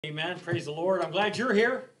Amen. Praise the Lord. I'm glad you're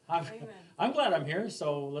here. Amen. I'm glad I'm here.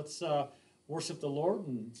 So let's worship the Lord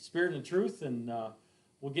in spirit and truth, and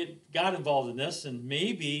we'll get God involved in this, and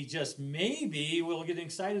maybe, just maybe, we'll get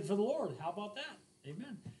excited for the Lord. How about that?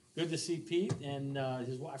 Amen. Good to see Pete and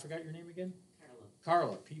his wife. I forgot your name again?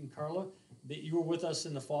 Carla. Pete and Carla. That you were with us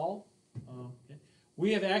in the fall. Okay.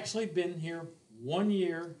 We have actually been here 1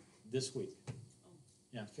 year this week.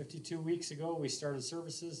 Yeah, 52 weeks ago we started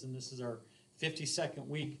services, and this is our 52nd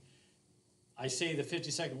week. I say the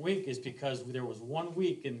 52nd week is because there was 1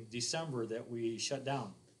 week in December that we shut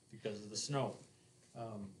down because of the snow.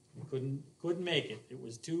 We couldn't make it. It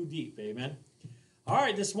was too deep. Amen. All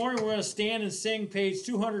right, this morning we're going to stand and sing page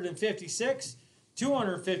 256.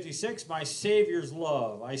 256, My Savior's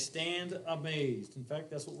Love. I stand amazed. In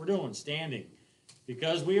fact, that's what we're doing, standing,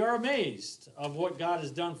 because we are amazed of what God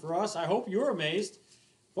has done for us. I hope you're amazed.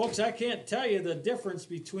 Folks, I can't tell you the difference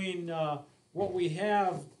between what we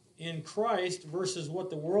have in Christ versus what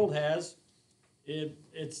the world has.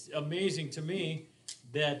 It's amazing to me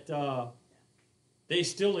that they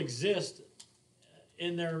still exist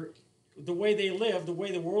in the way they live, the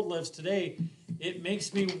way the world lives today. It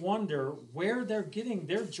makes me wonder where they're getting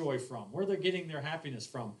their joy from, where they're getting their happiness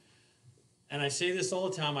from. And I say this all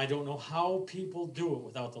the time, I don't know how people do it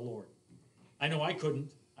without the Lord. I know I couldn't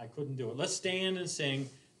do it. Let's stand and sing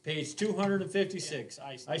page 256.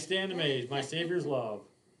 I stand amazed, my Savior's love.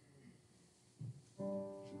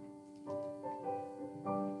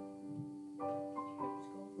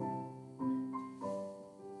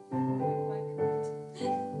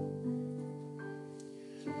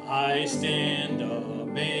 I stand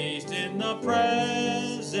amazed in the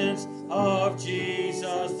presence of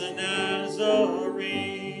Jesus the Nazarene,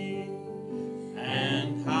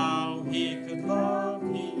 and how he could love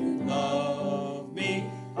me,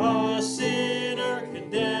 a sinner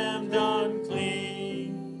condemned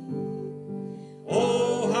unclean.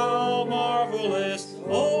 Oh, how marvelous,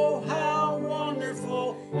 oh, how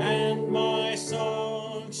wonderful, and my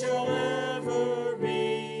song shall ever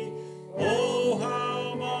be. Oh,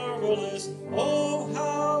 how marvelous, oh,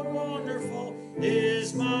 how wonderful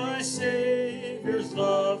is my Savior's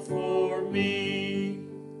love for me.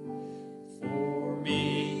 For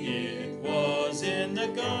me it was in the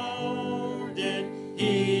garden,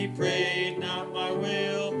 he prayed, not my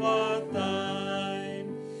will but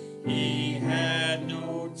thine. He had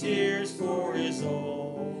no tears for his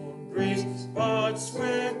own griefs, but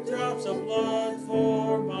sweat drops of blood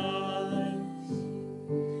for mine.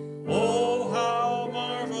 Oh, how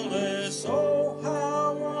marvelous, oh,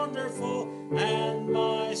 how wonderful, and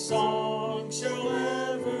my song shall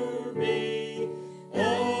ever be.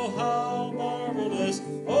 Oh, how marvelous,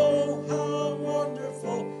 oh, how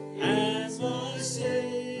wonderful, and my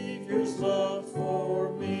Savior's love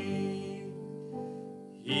for me.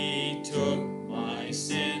 He took my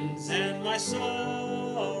sins and my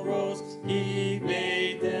sorrows, he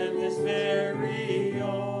made them his very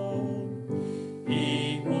own.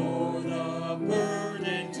 He bore the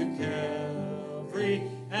burden to Calvary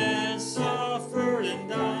and suffered and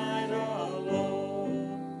died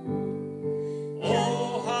alone.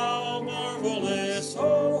 Oh, how marvelous,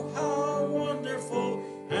 oh, how wonderful,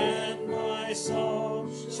 and my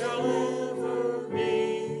song shall ever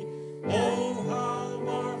be. Oh, how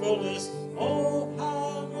marvelous, oh,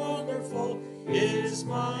 how wonderful is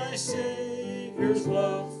my Savior's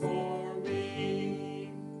love for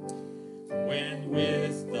me. When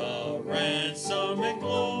with the ransom and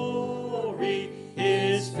glory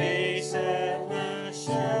his face at last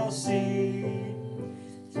shall see,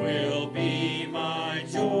 'twill be my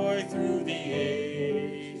joy through the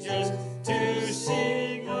ages to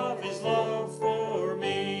sing of his love for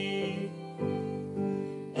me.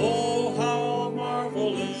 Oh, how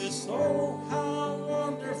marvelous, oh, how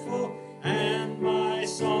wonderful, and my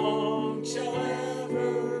song shall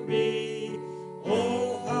ever be.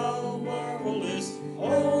 Oh, how marvelous,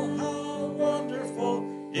 oh, how wonderful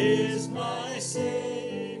is my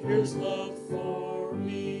Savior's love for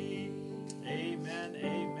me. Amen,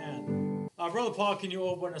 amen. Brother Paul, can you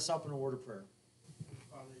open us up in a word of prayer?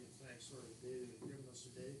 Father, you thanks, Lord, the day that you've given us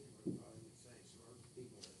today. Lord, Father, you thanks, Lord, the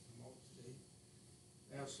people that come out today.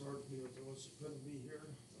 Ask, Lord, to be with those who couldn't be here,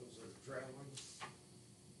 those that are traveling, those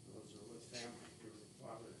that are with family, dear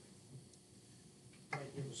Father. I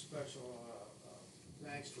give a special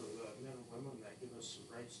thanks for the men and women that give us the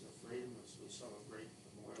rights and the freedom as we celebrate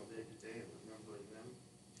Memorial Day today and remembering them.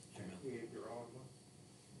 Amen. Create your own one.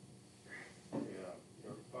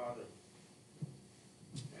 Dear Father,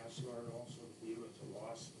 ask, Lord, also to be with the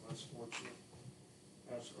lost and less fortunate.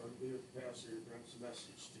 Ask, Lord, to be with the pastor who brings the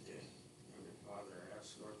message today. Dear Father,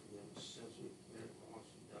 ask, Lord, for them sins we've committed, wrongs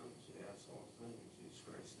we've done.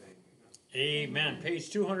 Amen. Page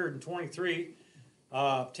 223.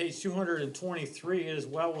 Page 223, it is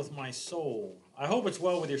well with my soul. I hope it's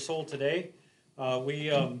well with your soul today. We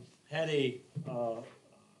had a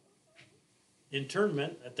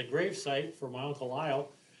internment at the gravesite for my Uncle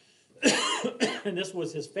Lyle, and this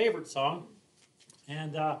was his favorite song,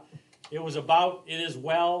 and it was about it is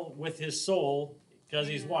well with his soul, because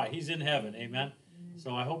he's why? He's in heaven, amen?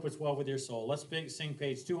 So I hope it's well with your soul. Let's sing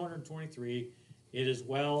page 223, it is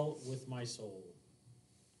well with my soul.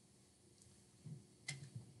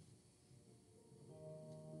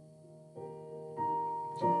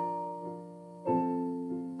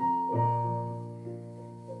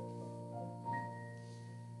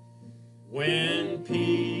 When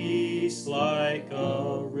peace like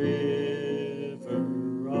a river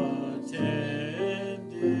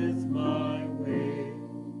attendeth my way,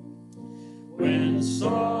 when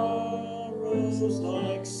sorrows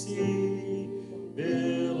like sea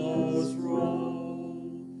billows roll,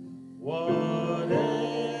 whatever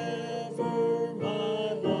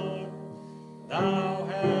my lot thou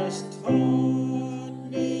hast taught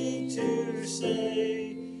me to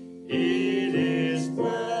say, it is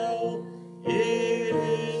well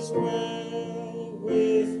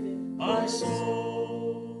with my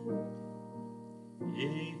soul.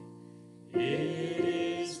 It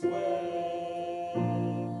is well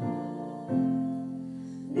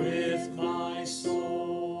with my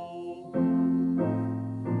soul.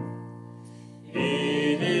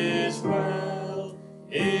 It is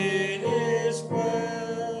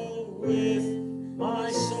well with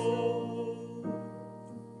my soul.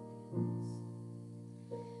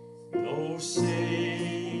 Though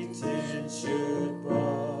Satan should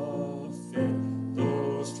buffet,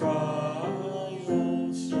 those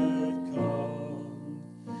trials should come,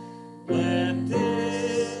 let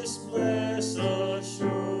this blessed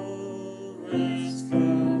assurance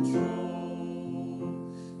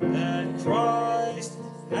control, that Christ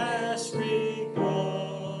has regarded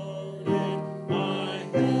my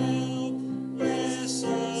helpless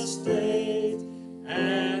estate,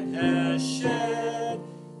 and has shed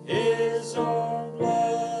his own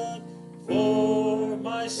blood for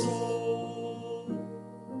my soul.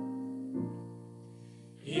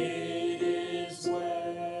 It is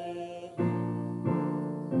well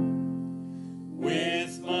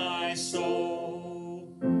with my soul.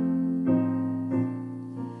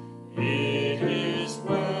 It is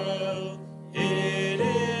well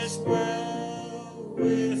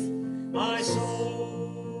with my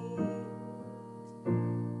soul.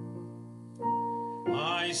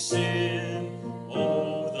 My sin,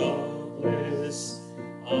 oh the bliss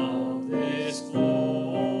of this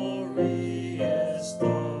glorious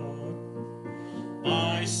thought.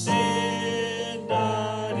 My sin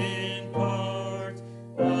not in part,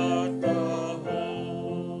 but the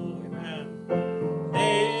whole, amen,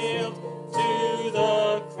 nailed to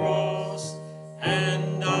the cross,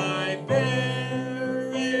 and I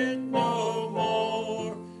bear it no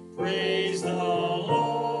more. Praise the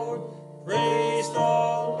Lord, praise the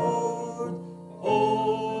Lord,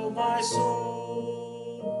 oh my soul.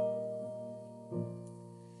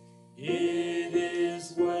 It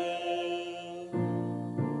is well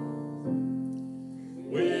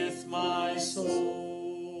with my soul.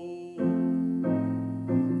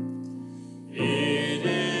 It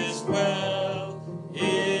is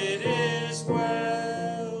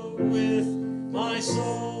well with my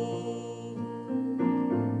soul.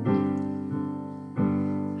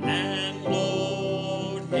 And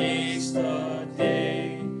Lord, haste the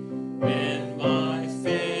day when my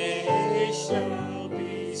face shall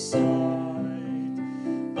be sight,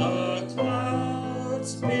 the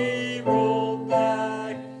clouds be rolled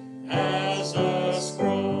back as a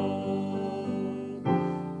scroll,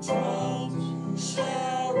 drums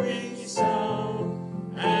shall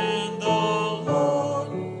resound, and the Lord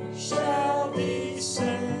shall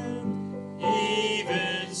descend.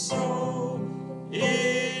 Even so,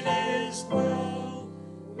 it is well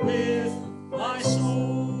with my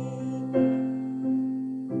soul.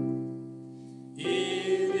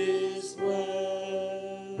 It is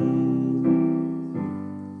well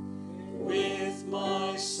with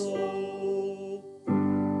my soul.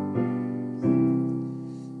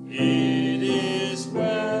 It is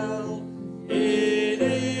well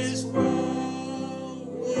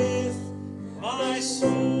with my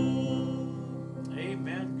soul.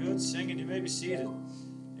 Amen. Good singing. You may be seated.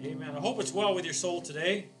 Amen. I hope it's well with your soul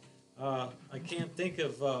today. I can't think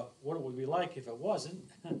of what it would be like if it wasn't.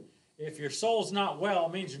 If your soul's not well,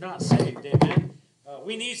 it means you're not saved. Amen.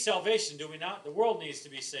 We need salvation, do we not? The world needs to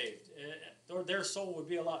be saved. Their soul would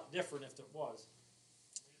be a lot different if it was.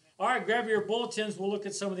 All right, grab your bulletins. We'll look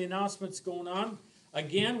at some of the announcements going on.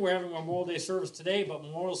 Again, we're having Memorial Day service today, but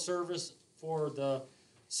memorial service for the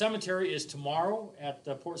cemetery is tomorrow at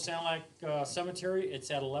the Port Sanilac Cemetery.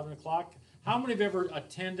 It's at 11 o'clock. How many have ever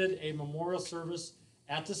attended a memorial service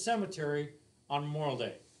at the cemetery on Memorial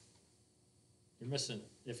Day? You're missing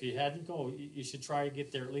it. If you hadn't go, you should try to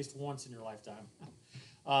get there at least once in your lifetime.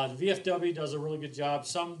 The VFW does a really good job.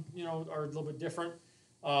 Some, are a little bit different.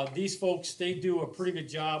 These folks, they do a pretty good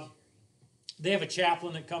job. They have a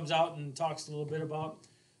chaplain that comes out and talks a little bit about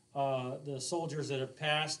the soldiers that have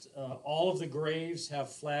passed. All of the graves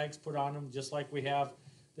have flags put on them, just like we have.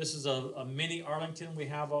 This is a mini Arlington we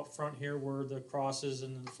have up front here where the crosses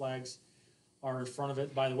and the flags are in front of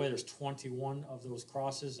it. By the way, there's 21 of those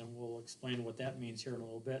crosses, and we'll explain what that means here in a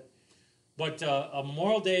little bit. But a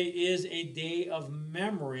Memorial Day is a day of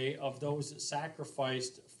memory of those that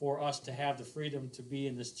sacrificed for us to have the freedom to be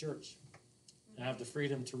in this church, to have the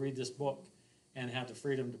freedom to read this book, and have the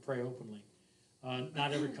freedom to pray openly.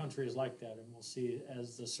 Not every country is like that, and we'll see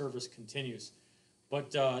as the service continues.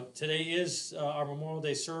 But today is our Memorial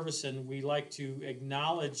Day service, and we like to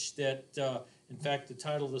acknowledge that, in fact, the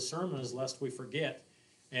title of the sermon is Lest We Forget.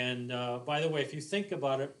 And by the way, if you think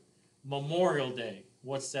about it, Memorial Day,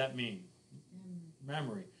 what's that mean?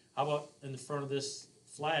 Memory. How about in the front of this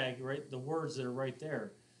flag, right? The words that are right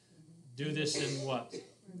there. Do this in what?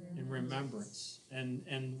 In remembrance.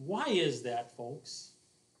 And why is that, folks?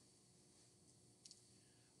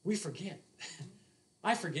 We forget.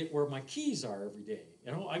 I forget where my keys are every day.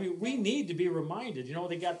 We need to be reminded.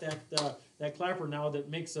 They got that clapper now that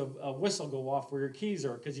makes a whistle go off where your keys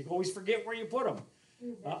are, because you always forget where you put them.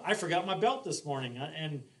 I forgot my belt this morning,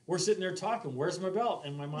 and we're sitting there talking, where's my belt?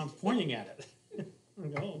 And my mom's pointing at it. I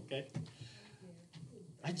go, okay.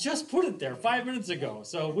 I just put it there 5 minutes ago.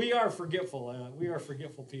 So we are forgetful. We are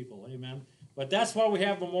forgetful people. Amen. But that's why we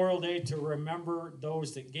have Memorial Day, to remember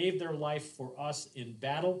those that gave their life for us in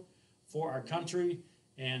battle for our country.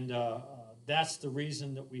 And that's the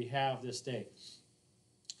reason that we have this day.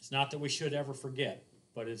 It's not that we should ever forget,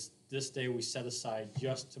 but it's this day we set aside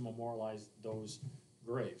just to memorialize those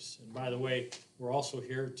graves. And by the way, we're also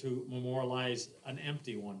here to memorialize an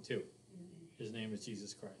empty one too. His name is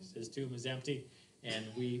Jesus Christ. His tomb is empty, and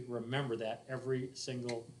we remember that every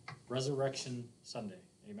single Resurrection Sunday.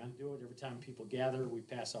 Amen. Do it every time people gather. We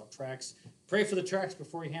pass out tracts. Pray for the tracts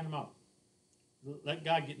before you hand them out. Let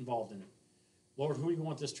God get involved in it. Lord, who do you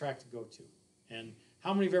want this tract to go to? And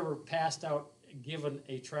how many have ever passed out, given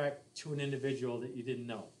a tract to an individual that you didn't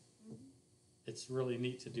know? It's really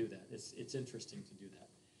neat to do that. It's interesting to do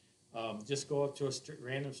that. Just go up to a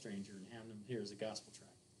random stranger and hand them, here's a gospel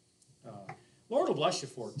tract. Lord will bless you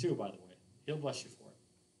for it too, by the way. He'll bless you for it.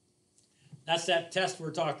 That's that test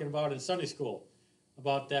we're talking about in Sunday school,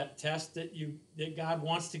 about that test that God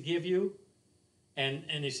wants to give you. And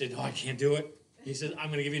he said, I can't do it. He said, I'm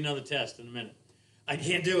going to give you another test in a minute. I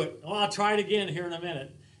can't do it. Well, I'll try it again here in a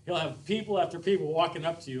minute. He'll have people after people walking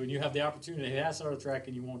up to you, and you have the opportunity to pass out a tract,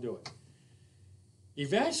 and you won't do it.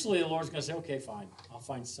 Eventually, the Lord's going to say, okay, fine. I'll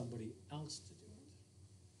find somebody else to do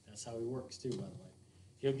it. That's how he works too, by the way.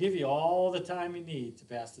 He'll give you all the time you need to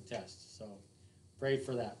pass the test. So pray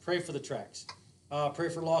for that. Pray for the tracts. Pray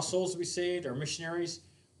for lost souls to be saved, our missionaries.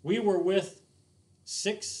 We were with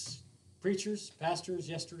 6 preachers, pastors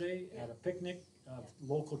yesterday at a picnic of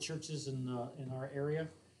local churches in our area.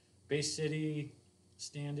 Bay City,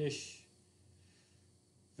 Standish,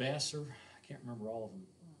 Vassar. I can't remember all of them.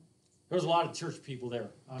 There was a lot of church people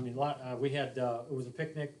there. We had, it was a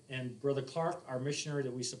picnic, and Brother Clark, our missionary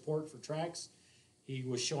that we support for tracts, he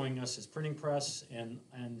was showing us his printing press, and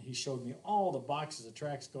he showed me all the boxes of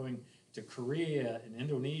tracts going to Korea and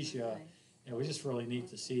Indonesia. It was just really neat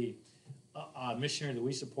to see a missionary that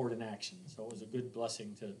we support in action. So it was a good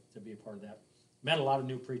blessing to be a part of that. Met a lot of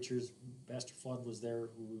new preachers. Pastor Flood was there,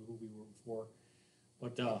 who we were before.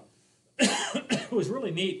 But it was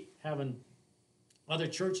really neat having other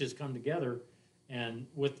churches come together and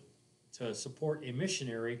to support a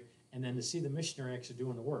missionary, and then to see the missionary actually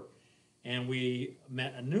doing the work. And we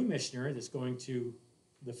met a new missionary that's going to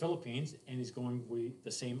the Philippines, and he's going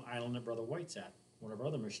the same island that Brother White's at, one of our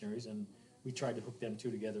other missionaries, and we tried to hook them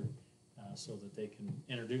two together so that they can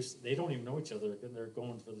introduce. They don't even know each other, and they're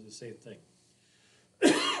going for the same thing.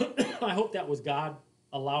 I hope that was God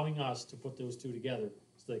allowing us to put those two together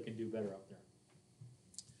so they can do better out there.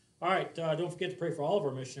 All right, don't forget to pray for all of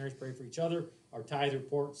our missionaries. Pray for each other. Our tithe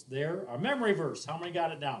report's there. Our memory verse, how many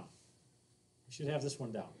got it down? We should have this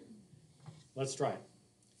one down. Let's try it.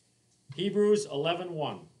 Hebrews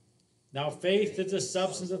 11:1. Now faith is the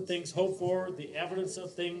substance of things hoped for, the evidence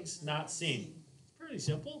of things not seen. It's pretty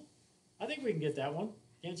simple. I think we can get that one.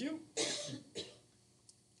 Can't you?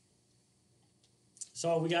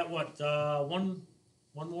 So we got what, one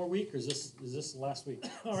more week, or is this the last week?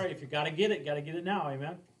 All right, if you gotta get it now,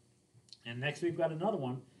 amen. And next week we've got another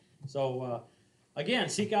one. So again,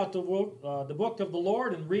 seek out the book of the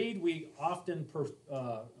Lord and read. We often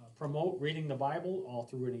promote reading the Bible all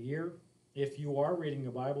through in a year. If you are reading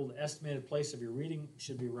the Bible, the estimated place of your reading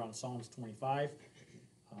should be around Psalms 25.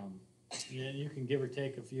 And you can give or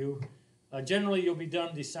take a few. Generally, you'll be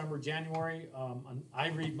done December, January. I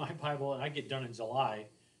read my Bible, and I get done in July.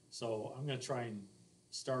 So I'm going to try and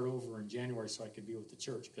start over in January so I can be with the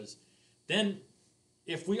church. Because then,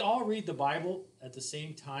 if we all read the Bible at the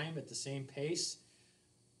same time, at the same pace,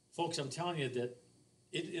 folks, I'm telling you that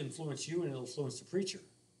it influences you and it'll influence the preacher.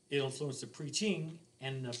 It'll influence the preaching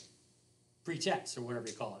and the pretext, or whatever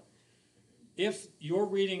you call it. If you're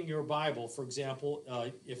reading your Bible, for example,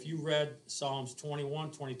 if you read Psalms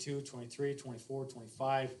 21, 22, 23, 24,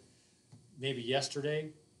 25, maybe yesterday,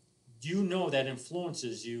 you know that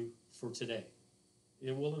influences you for today.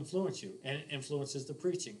 It will influence you, and it influences the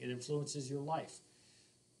preaching. It influences your life.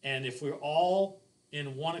 And if we're all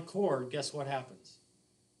in one accord, guess what happens?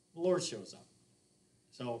 The Lord shows up.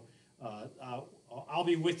 So I'll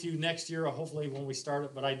be with you next year, hopefully when we start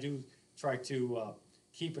it, but I do try to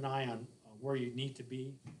keep an eye on where you need to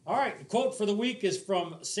be. All right, the quote for the week is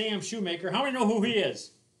from Sam Shoemaker. How many know who he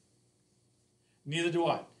is? Neither do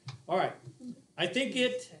I. All right. I think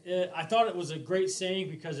I thought it was a great saying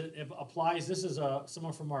because it applies. This is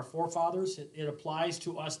someone from our forefathers. It applies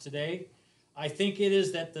to us today. I think it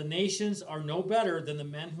is that the nations are no better than the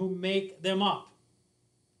men who make them up.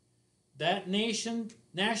 That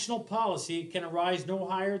national policy can arise no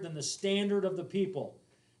higher than the standard of the people.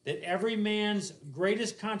 That every man's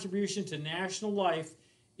greatest contribution to national life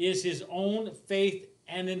is his own faith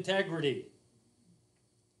and integrity.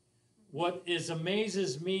 What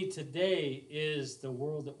amazes me today is the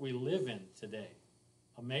world that we live in today.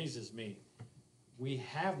 Amazes me. We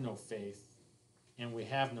have no faith and we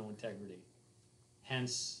have no integrity.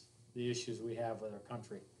 Hence the issues we have with our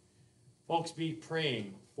country. Folks, be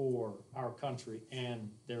praying for our country and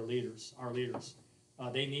their leaders, our leaders.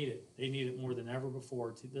 They need it. They need it more than ever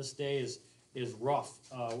before. This day is rough.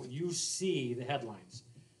 You see the headlines.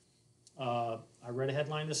 I read a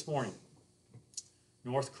headline this morning.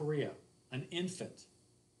 North Korea, an infant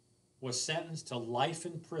was sentenced to life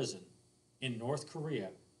in prison in North Korea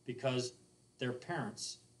because their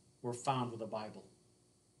parents were found with a Bible.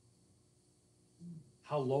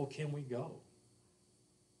 How low can we go?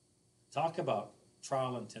 Talk about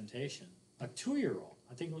trial and temptation. A 2-year-old,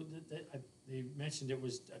 I think they mentioned it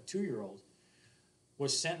was a 2-year-old,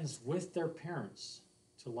 was sentenced with their parents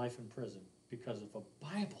to life in prison because of a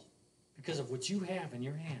Bible, because of what you have in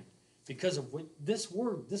your hand, because of what this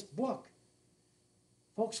word, this book.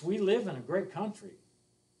 Folks, we live in a great country.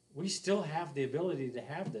 We still have the ability to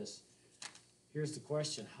have this. Here's the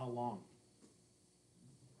question, how long?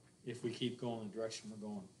 If we keep going the direction we're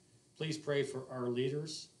going. Please pray for our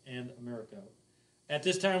leaders and America. At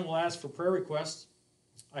this time, we'll ask for prayer requests.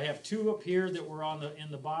 I have 2 up here that were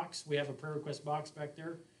in the box. We have a prayer request box back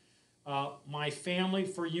there. My family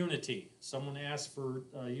for unity. Someone asked for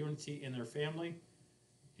unity in their family,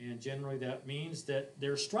 and generally that means that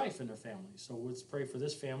there's strife in their family. So let's pray for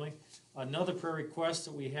this family. Another prayer request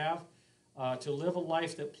that we have, to live a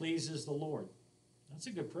life that pleases the Lord. That's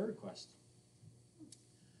a good prayer request.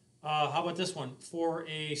 How about this one? For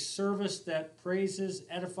a service that praises,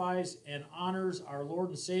 edifies, and honors our Lord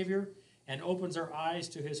and Savior and opens our eyes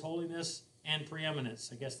to His holiness and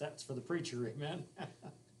preeminence. I guess that's for the preacher, amen?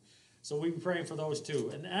 So we've been praying for those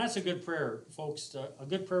too. And that's a good prayer, folks. A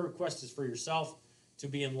good prayer request is for yourself to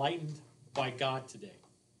be enlightened by God today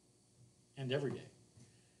and every day.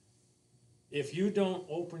 If you don't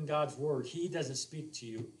open God's Word, He doesn't speak to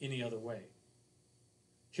you any other way.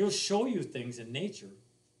 He'll show you things in nature.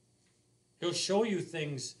 He'll show you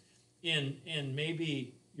things in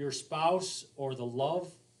maybe your spouse or the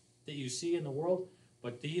love that you see in the world,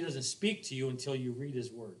 but He doesn't speak to you until you read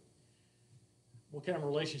His Word. What kind of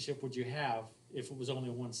relationship would you have if it was only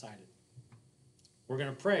one-sided? We're going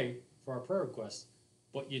to pray for our prayer requests,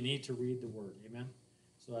 but you need to read the Word. Amen?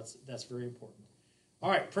 So that's very important. All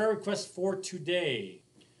right, prayer requests for today.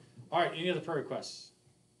 All right, any other prayer requests?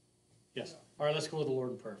 Yes. All right, let's go to the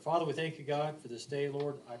Lord in prayer. Father, we thank you, God, for this day,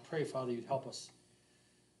 Lord. I pray, Father, you'd help us.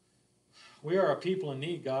 We are a people in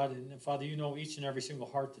need, God, and Father, you know each and every single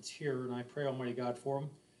heart that's here, and I pray, Almighty God, for them.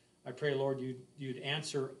 I pray, Lord, you'd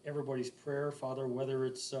answer everybody's prayer, Father, whether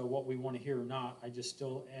it's what we want to hear or not. I just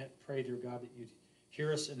still pray, dear God, that you'd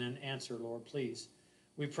hear us and then answer, Lord, please.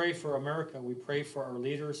 We pray for America. We pray for our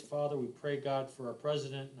leaders, Father. We pray, God, for our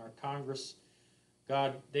president and our Congress.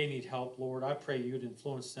 God, they need help, Lord. I pray you'd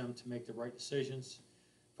influence them to make the right decisions.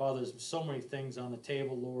 Father, there's so many things on the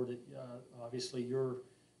table, Lord. Obviously, you're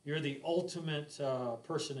the ultimate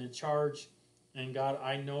person in charge. And God,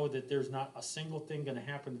 I know that there's not a single thing going to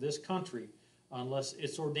happen to this country unless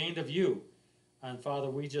it's ordained of you. And Father,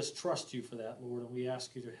 we just trust you for that, Lord, and we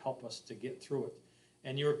ask you to help us to get through it.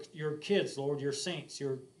 And your kids, Lord, your saints,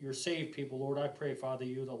 your saved people, Lord, I pray, Father,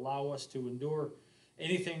 you'd allow us to endure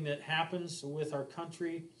anything that happens with our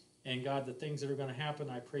country. And God, the things that are going to happen,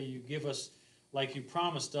 I pray you give us, like you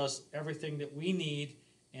promised us, everything that we need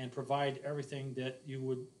and provide everything that you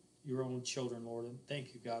would your own children, Lord. And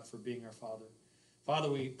thank you, God, for being our Father.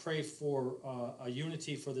 Father, we pray for a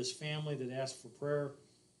unity for this family that asks for prayer.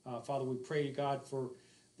 Father, we pray, God,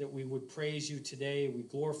 that we would praise you today. We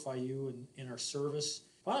glorify you in our service.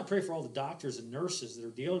 Father, I pray for all the doctors and nurses that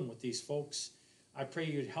are dealing with these folks. I pray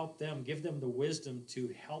you'd help them, give them the wisdom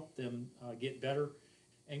to help them get better.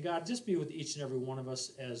 And God, just be with each and every one of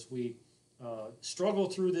us as we struggle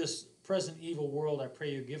through this present evil world. I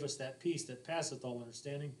pray you give us that peace that passeth all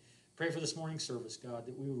understanding. Pray for this morning's service, God,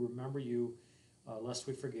 that we would remember you lest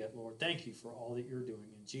we forget, Lord. Thank you for all that you're doing.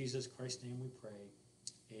 In Jesus Christ's name we pray.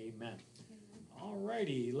 Amen. All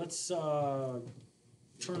righty, let's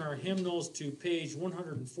turn our hymnals to page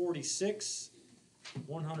 146.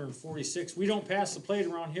 146. We don't pass the plate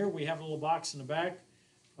around here. We have a little box in the back.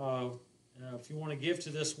 If you want to give to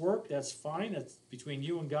this work, that's fine. That's between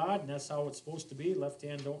you and God, and that's how it's supposed to be. Left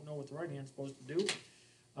hand don't know what the right hand's supposed to do.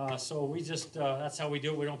 So we just, that's how we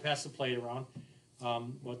do it. We don't pass the plate around.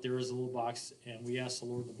 But there is a little box, and we ask the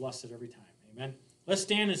Lord to bless it every time. Amen. Let's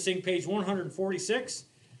stand and sing page 146.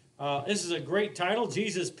 This is a great title.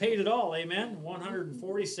 Jesus paid it all. Amen.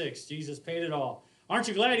 146. Jesus paid it all. Aren't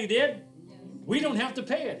you glad he did? Yes. We don't have to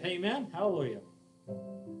pay it. Amen. Hallelujah.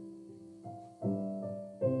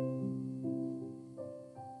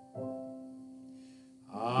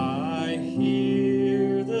 I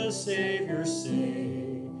hear the Savior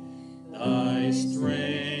say, thy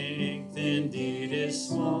strength indeed is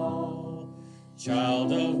small.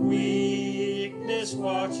 Child of weakness,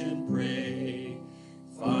 watch and pray.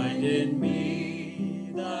 Find in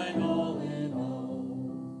me thine all in all.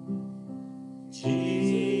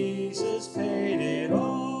 Jesus paid it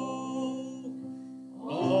all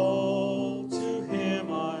to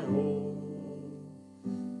him I owe.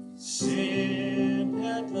 Sin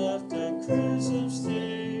had left a crimson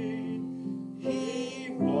stain,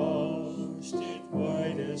 he washed it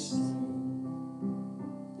white as snow.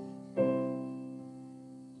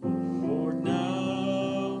 Lord,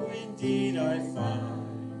 now indeed I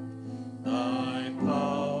find thy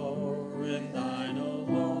power and thine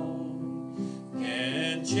alone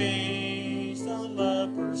can change the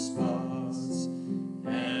leper's spots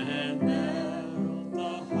and melt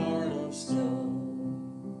the heart of stone.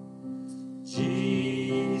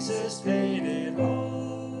 Jesus paid it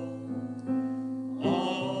all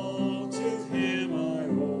to him I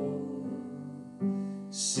owe.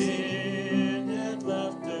 Sin had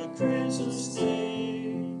left a crimson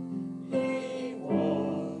stain, he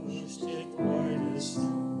washed it white as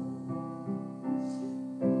snow.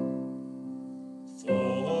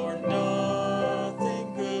 For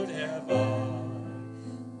nothing good have I,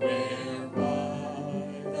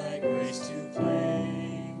 whereby thy grace to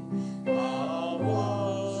claim. I'll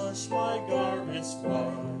wash my garments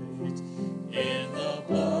white in the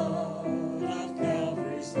blood of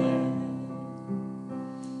Calvary's Lamb.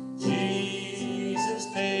 Jesus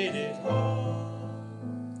paid it all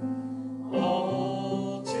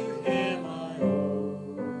to him I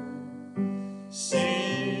owe.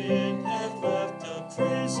 Sin had left a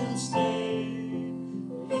crimson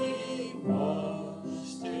stain, he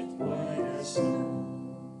washed it white as snow.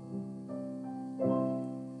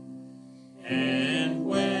 And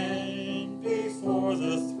when before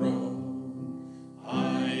the throne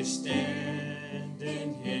I stand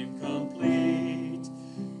in him complete,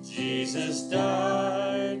 Jesus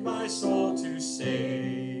died my soul to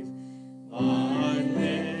save, my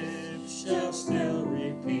lips shall still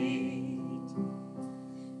repeat,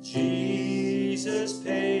 Jesus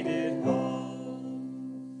paid it all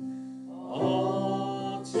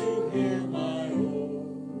to him I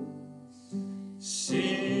owe.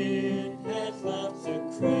 Sin had left the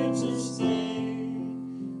crimson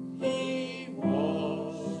stain, he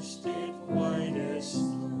washed it white as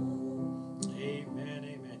snow. Amen,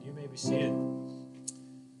 amen. You may be seated.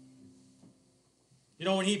 You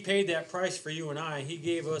know, when he paid that price for you and I, he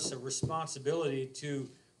gave us a responsibility to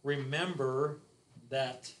remember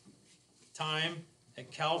that time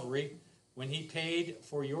at Calvary when he paid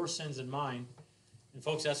for your sins and mine. And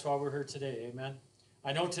folks, that's why we're here today, amen.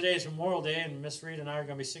 I know today is Memorial Day, and Miss Reed and I are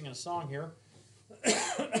going to be singing a song here.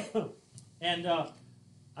 And I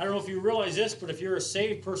don't know if you realize this, but if you're a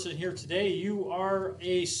saved person here today, you are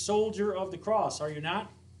a soldier of the cross, are you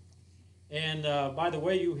not? And by the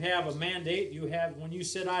way, you have a mandate. You have, when you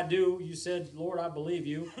said I do, you said, Lord, I believe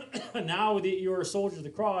you. Now that you're a soldier of the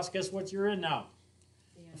cross, guess what you're in now?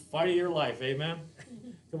 The fight of your life, amen.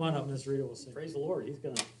 Come on up, Miss Rita. We'll sing. Praise the Lord.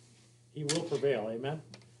 He will prevail, amen.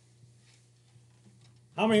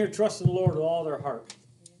 How many here trust in the Lord with all their heart?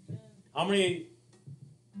 Amen. How many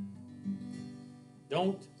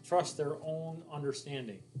don't trust their own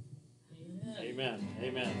understanding? Amen.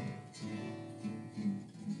 Amen. Amen.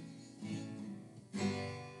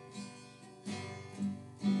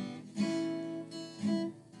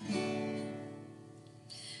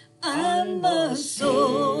 I'm a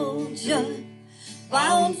soldier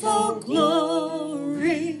bound for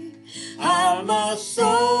glory. I'm a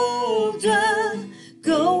soldier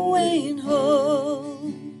going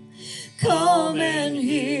home. Come and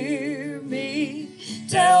hear me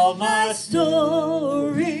tell my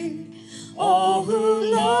story. All who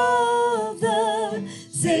love the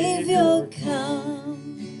Savior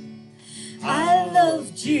come. I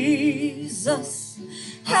love Jesus.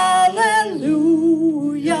 Hallelujah.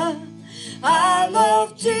 I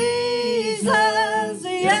love Jesus.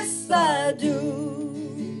 Yes, I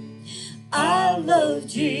do. I love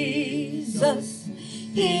Jesus.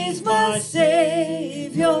 He's my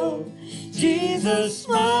Savior. Jesus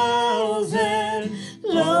smiles and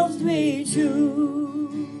loves me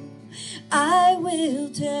too. I will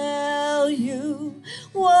tell you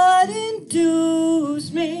what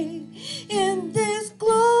induced me in this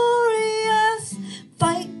glorious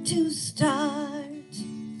fight to start.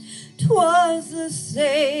 'Twas the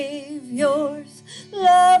Savior's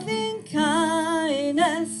loving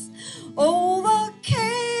kindness overcame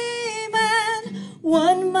and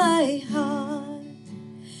won my heart.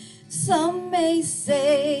 Some may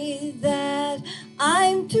say that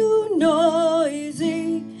I'm too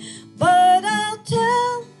noisy, but I'll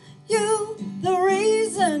tell you the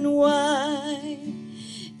reason why.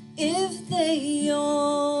 If they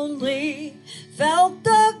only felt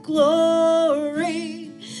the glory,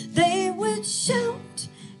 they would shout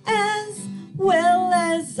as well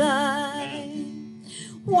as I.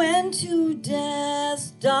 When to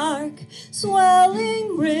death's dark,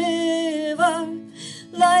 swelling river,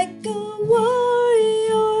 like a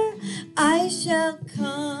warrior I shall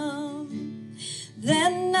come.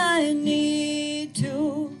 Then I need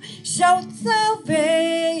to shout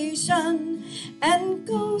salvation and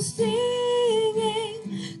go singing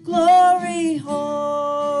glory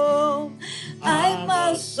home. I'm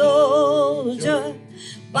a soldier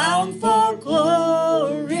bound for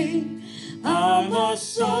glory. I'm a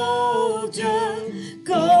soldier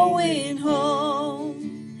going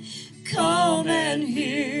home. Come and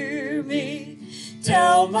hear me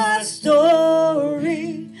tell my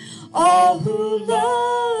story. All who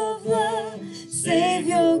love the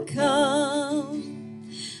Savior come.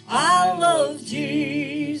 I love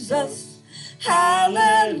Jesus.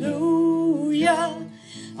 Hallelujah.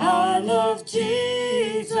 I love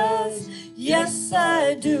Jesus. Yes,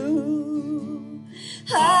 I do.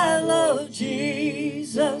 I love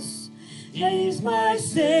Jesus. He's my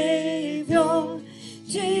Savior.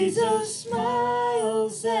 Jesus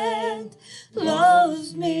smiles and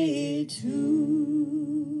loves me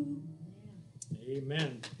too.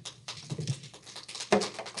 Amen.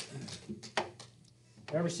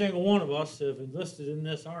 Every single one of us have enlisted in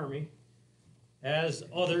this army, as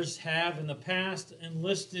others have in the past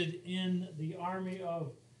enlisted in the army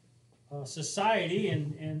of society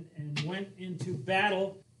and went into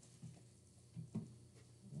battle.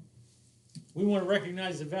 We want to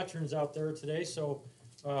recognize the veterans out there today, so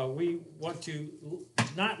we want to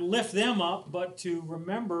not lift them up, but to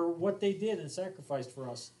remember what they did and sacrificed for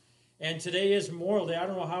us. And today is Memorial Day. I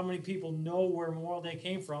don't know how many people know where Memorial Day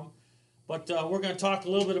came from, but we're going to talk a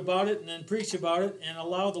little bit about it and then preach about it and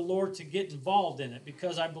allow the Lord to get involved in it,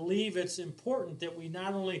 because I believe it's important that we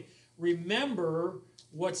not only remember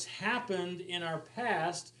what's happened in our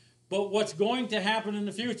past, but what's going to happen in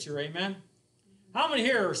the future. Amen? How many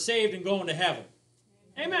here are saved and going to heaven?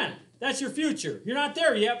 Amen. That's your future. You're not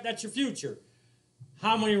there yet, that's your future.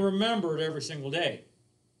 How many remember it every single day?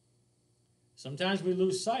 Sometimes we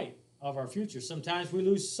lose sight of our future. Sometimes we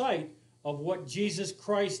lose sight of what Jesus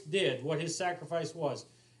Christ did, what his sacrifice was.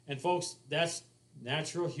 And folks, that's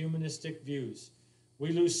natural humanistic views.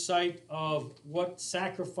 We lose sight of what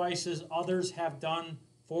sacrifices others have done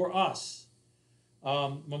for us.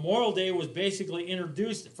 Memorial Day was basically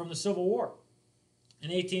introduced from the Civil War in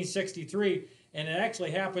 1863, and it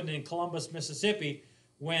actually happened in Columbus, Mississippi,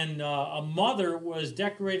 when a mother was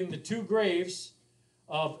decorating the two graves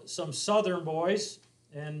of some Southern boys,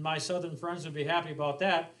 and my Southern friends would be happy about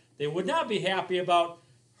that. They would not be happy about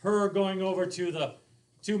her going over to the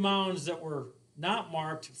two mounds that were not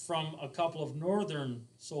marked from a couple of Northern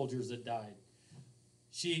soldiers that died.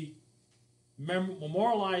 She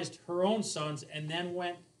memorialized her own sons and then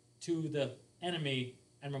went to the enemy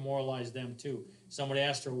and memorialized them too. Somebody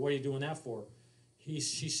asked her, what are you doing that for?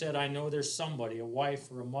 She said, I know there's somebody, a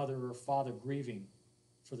wife or a mother or a father, grieving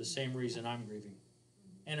for the same reason I'm grieving.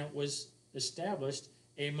 And it was established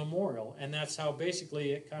a memorial, and that's how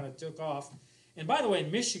basically it kind of took off. And by the way,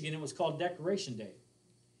 in Michigan, it was called Decoration Day.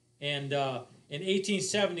 And in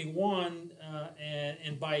 1871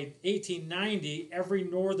 and by 1890, every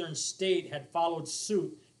northern state had followed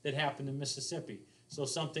suit that happened in Mississippi. So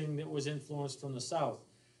something that was influenced from the South.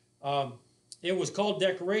 It was called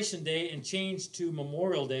Decoration Day and changed to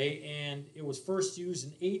Memorial Day, and it was first used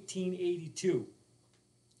in 1882.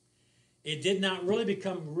 It did not really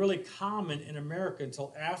become really common in America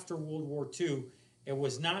until after World War II. It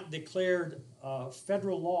was not declared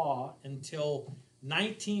federal law until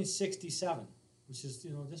 1967, which is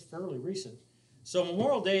just fairly recent. So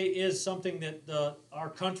Memorial Day is something that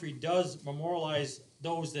our country does memorialize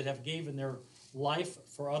those that have given their life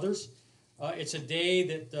for others. It's a day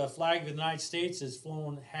that the flag of the United States is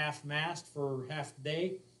flown half-mast for half a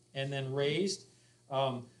day and then raised.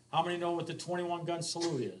 How many know what the 21-gun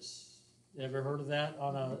salute is? Ever heard of that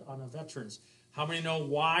on a veterans? How many know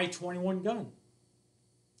why 21 gun?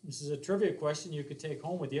 This is a trivia question you could take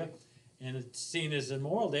home with you. And it's seen as a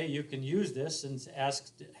Memorial Day, you can use this and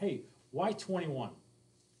ask, hey, why 21?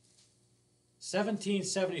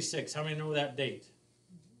 1776, how many know that date?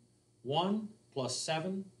 1 plus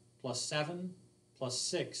 7 plus 7 plus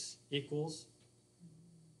 6 equals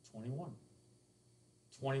 21.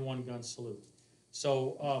 21 gun salute.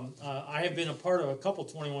 So I have been a part of a couple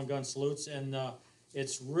 21 gun salutes, and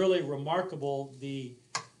it's really remarkable the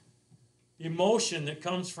emotion that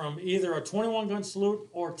comes from either a 21 gun salute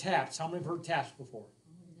or taps. How many have heard taps before?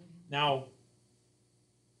 Now,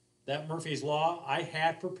 that Murphy's Law, I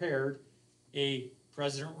had prepared a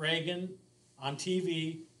President Reagan on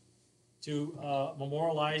TV to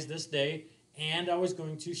memorialize this day, and I was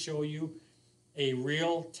going to show you a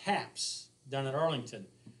real taps done at Arlington,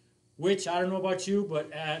 which I don't know about you,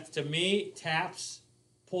 but to me, taps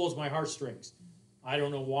pulls my heartstrings. I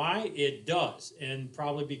don't know why, it does, and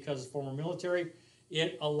probably because former military,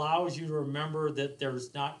 it allows you to remember that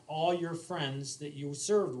there's not all your friends that you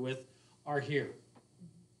served with are here.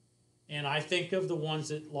 And I think of the ones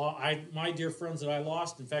that my dear friends that I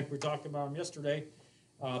lost. In fact, we talked about them yesterday.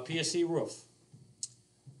 PSC Roof,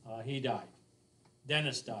 he died.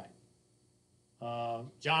 Dennis died.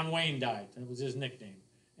 John Wayne died. That was his nickname.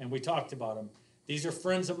 And we talked about him. These are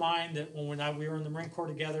friends of mine that when we were in the Marine Corps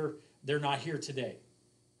together, they're not here today.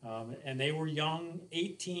 And they were young,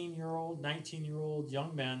 18-year-old, 19-year-old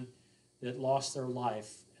young men that lost their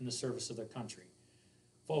life in the service of their country.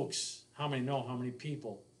 Folks, how many know how many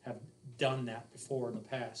people have done that before in the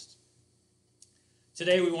past?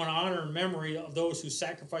 Today we want to honor in memory of those who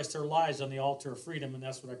sacrificed their lives on the altar of freedom, and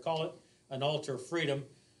that's what I call it, an altar of freedom.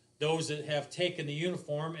 Those that have taken the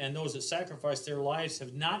uniform and those that sacrificed their lives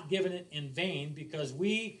have not given it in vain, because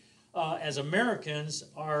we as Americans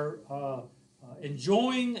are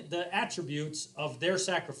enjoying the attributes of their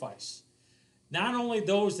sacrifice. Not only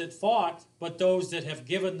those that fought, but those that have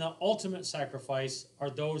given the ultimate sacrifice are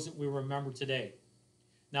those that we remember today.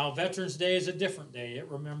 Now, Veterans Day is a different day. It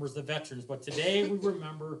remembers the veterans. But today we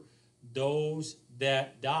remember those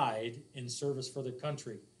that died in service for the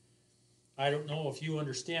country. I don't know if you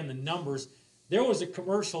understand the numbers. There was a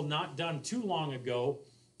commercial not done too long ago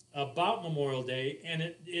about Memorial Day, and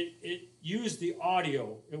it used the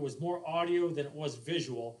audio. It was more audio than it was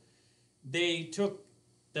visual. They took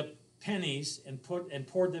the pennies and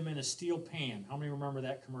poured them in a steel pan. How many remember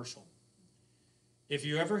that commercial? If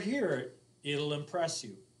you ever hear it, it'll impress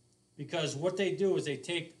you. Because what they do is they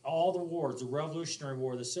take all the wars, the Revolutionary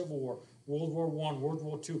War, the Civil War, World War I, World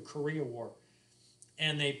War II, Korea War,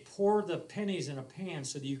 and they pour the pennies in a pan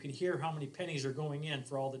so that you can hear how many pennies are going in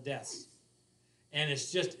for all the deaths. And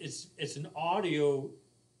it's just, it's an audio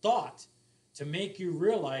thought to make you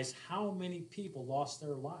realize how many people lost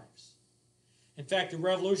their lives. In fact, the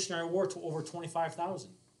Revolutionary War to over 25,000.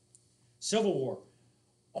 Civil War,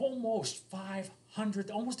 almost 500,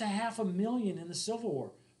 almost 500,000 in the Civil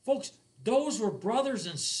War. Folks, those were brothers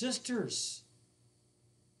and sisters.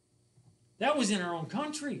 That was in our own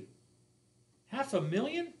country.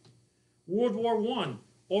 500,000. World War I,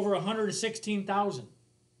 over 116,000.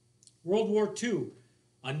 World War II,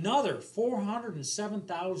 another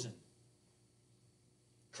 407,000.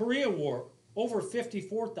 Korea War, over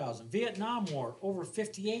 54,000. Vietnam War, over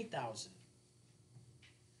 58,000.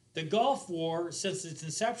 The Gulf War, since its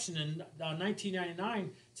inception in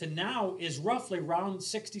 1999 to now, is roughly around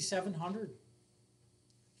 6,700.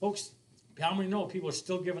 Folks, how many know people are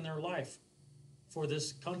still giving their life for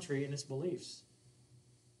this country and its beliefs?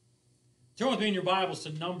 Turn with me in your Bibles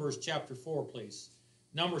to Numbers chapter 4, please.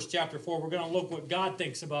 Numbers chapter 4. We're going to look what God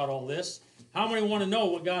thinks about all this. How many want to know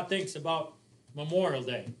what God thinks about Memorial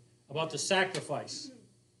Day, about the sacrifice?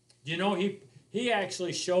 Do you know he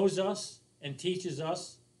actually shows us and teaches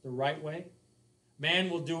us the right way? Man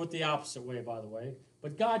will do it the opposite way, by the way.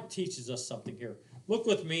 But God teaches us something here. Look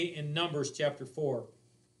with me in Numbers chapter 4.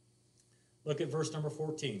 Look at verse number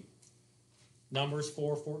 14. Numbers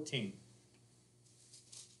 4:14.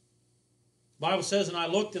 The Bible says, "And I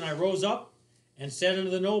looked and I rose up and said unto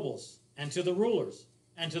the nobles and to the rulers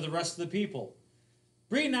and to the rest of the people,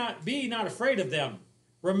 be not afraid of them.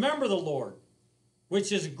 Remember the Lord,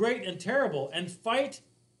 which is great and terrible, and fight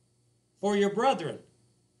for your brethren,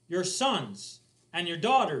 your sons and your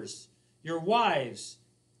daughters, your wives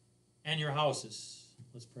and your houses."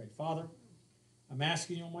 Let's pray. Father, I'm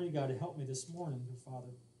asking you, Almighty God, to help me this morning, dear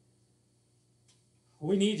Father.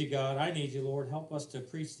 We need you, God. I need you, Lord. Help us to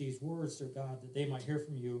preach these words, dear God, that they might hear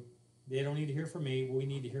from you. They don't need to hear from me. We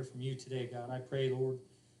need to hear from you today, God. I pray, Lord,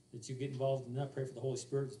 that you get involved in that. I pray for the Holy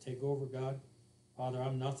Spirit to take over, God. Father,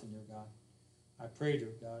 I'm nothing, dear God. I pray,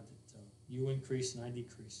 dear God, that you increase and I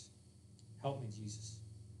decrease. Help me, Jesus.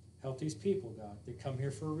 Help these people, God. They come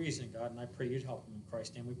here for a reason, God, and I pray you'd help them. In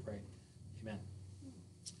Christ's name we pray. Amen.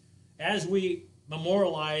 As we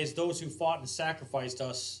memorialize those who fought and sacrificed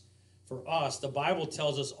for us, the Bible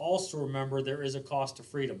tells us also to remember there is a cost to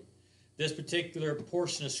freedom. This particular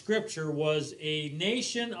portion of Scripture was a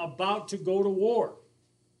nation about to go to war,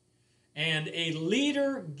 and a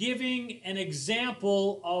leader giving an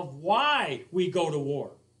example of why we go to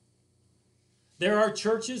war. There are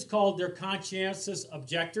churches called their conscientious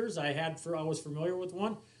objectors. I was familiar with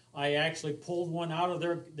one. I actually pulled one out of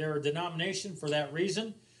their denomination for that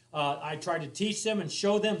reason. I tried to teach them and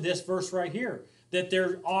show them this verse right here, that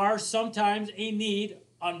there are sometimes a need,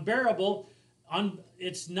 unbearable.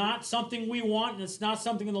 It's not something we want, and it's not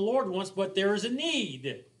something the Lord wants, but there is a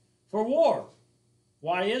need for war.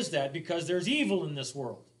 Why is that? Because there's evil in this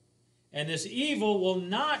world. And this evil will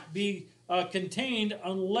not be contained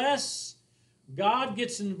unless God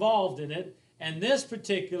gets involved in it. And this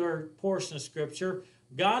particular portion of Scripture,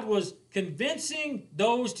 God was convincing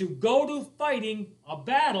those to go to fighting a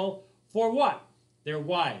battle for what? Their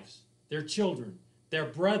wives, their children, their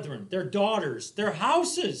brethren, their daughters, their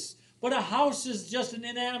houses. But a house is just an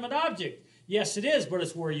inanimate object. Yes, it is, but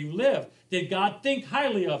it's where you live. Did God think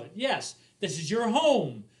highly of it? Yes. This is your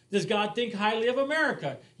home. Does God think highly of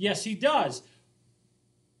America? Yes, he does.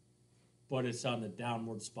 But it's on the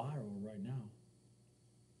downward spiral right now.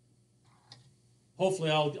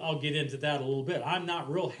 Hopefully I'll get into that a little bit. I'm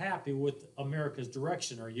not real happy with America's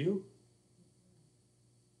direction. Are you?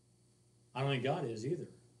 I don't think God is either.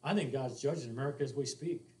 I think God's judging America as we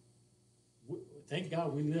speak. Thank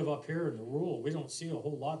God we live up here in the rural. We don't see a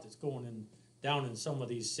whole lot that's going down in some of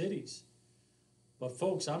these cities. But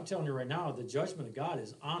folks, I'm telling you right now, the judgment of God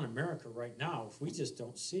is on America right now if we just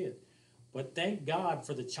don't see it. But thank God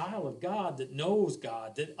for the child of God that knows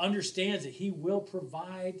God, that understands that he will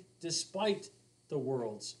provide despite the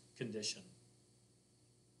world's condition.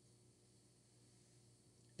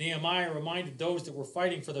 Nehemiah reminded those that were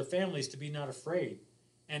fighting for their families to be not afraid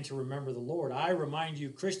and to remember the Lord. I remind you,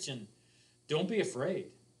 Christian, don't be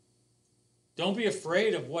afraid. Don't be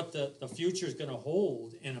afraid of what the future is going to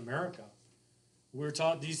hold in America. We're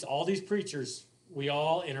taught all these preachers, we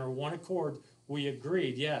all in our one accord, we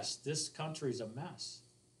agreed, yes, this country's a mess.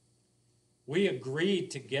 We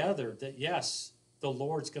agreed together that yes, the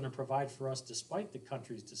Lord's going to provide for us despite the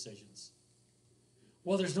country's decisions.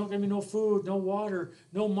 Well, there's not going to be no food, no water,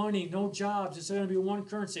 no money, no jobs. It's going to be one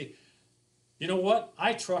currency. You know what?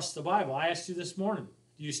 I trust the Bible. I asked you this morning,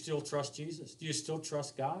 do you still trust Jesus? Do you still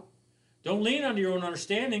trust God? Don't lean on your own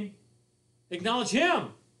understanding. Acknowledge him.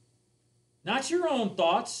 Not your own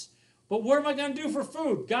thoughts, but what am I going to do for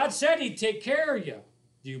food? God said he'd take care of you.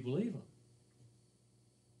 Do you believe him?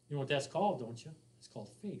 You know what that's called, don't you? It's called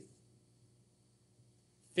faith.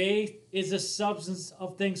 Faith is the substance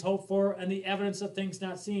of things hoped for and the evidence of things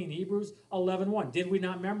not seen. Hebrews 11:1. Did we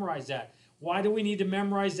not memorize that? Why do we need to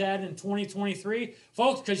memorize that in 2023?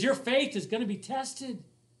 Folks, because your faith is going to be tested.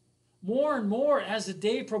 more and more as the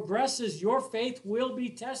day progresses, your faith will be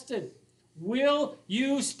tested. Will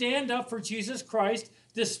you stand up for Jesus Christ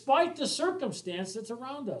despite the circumstance that's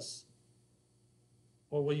around us?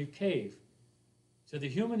 Or will you cave to the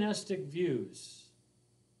humanistic views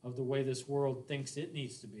of the way this world thinks it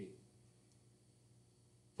needs to be?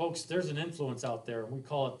 Folks, there's an influence out there, and we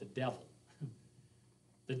call it the devil.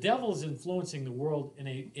 The devil is influencing the world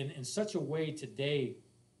in such a way today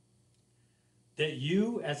that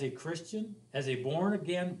you, as a Christian, as a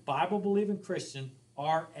born-again, Bible-believing Christian,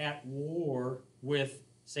 are at war with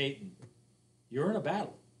Satan. You're in a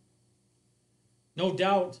battle. No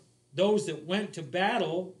doubt, those that went to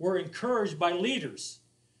battle were encouraged by leaders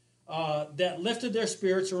that lifted their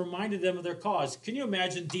spirits and reminded them of their cause. Can you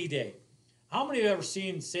imagine D-Day? How many have ever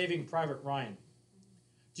seen Saving Private Ryan?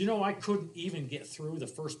 Do you know I couldn't even get through the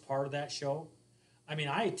first part of that show? I mean,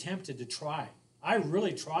 I attempted to try. I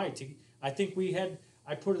really tried to. I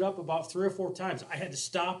put it up about 3 or 4 times. I had to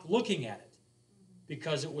stop looking at it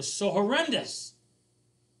because it was so horrendous.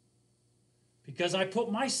 Because I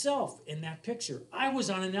put myself in that picture. I was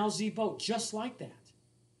on an LZ boat just like that.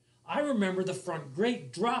 I remember the front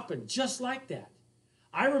grate dropping just like that.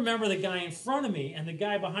 I remember the guy in front of me and the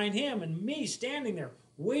guy behind him and me standing there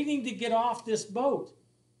waiting to get off this boat.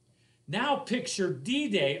 Now picture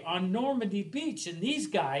D-Day on Normandy Beach, and these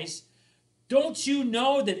guys, don't you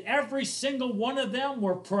know that every single one of them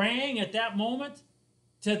were praying at that moment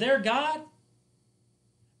to their God?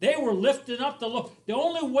 They were lifting up the Lord. The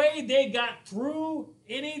only way they got through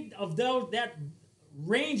any of that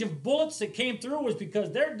range of bullets that came through was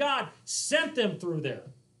because their God sent them through there.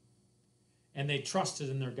 And they trusted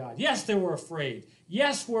in their God. Yes, they were afraid.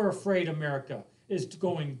 Yes, we're afraid America is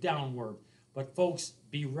going downward. But folks,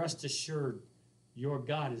 be rest assured, your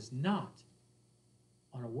God is not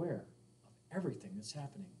unaware of everything that's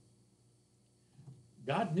happening.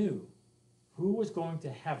 God knew who was going to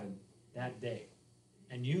heaven that day.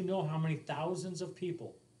 And you know how many thousands of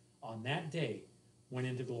people on that day went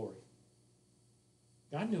into glory.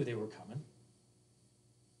 God knew they were coming.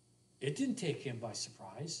 It didn't take him by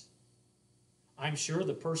surprise. I'm sure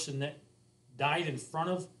the person that died in front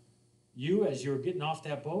of you as you were getting off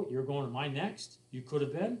that boat, you're going, am I next? You could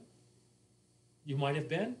have been. You might have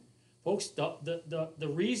been. Folks, the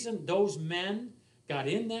reason those men got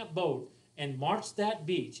in that boat and marched that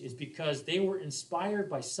beach is because they were inspired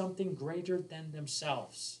by something greater than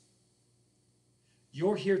themselves.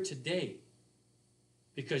 You're here today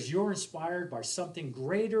because you're inspired by something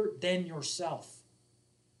greater than yourself.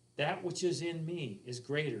 That which is in me is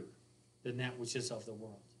greater than that which is of the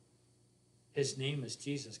world. His name is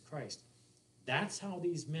Jesus Christ. That's how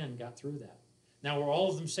these men got through that. Now, were all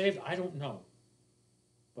of them saved? I don't know.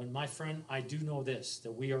 But my friend, I do know this,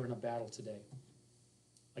 that we are in a battle today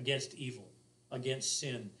against evil, against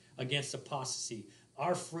sin, against apostasy.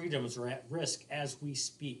 Our freedoms are at risk as we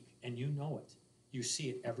speak, and you know it. You see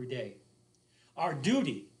it every day. Our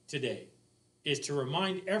duty today is to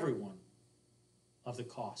remind everyone of the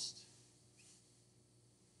cost,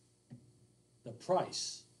 the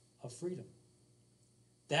price of freedom.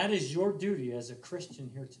 That is your duty as a Christian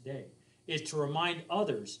here today, is to remind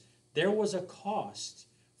others there was a cost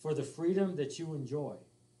for the freedom that you enjoy.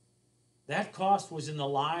 That cost was in the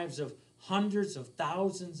lives of hundreds of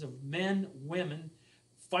thousands of men, women,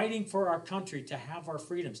 fighting for our country to have our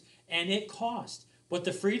freedoms. And it cost. But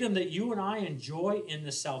the freedom that you and I enjoy in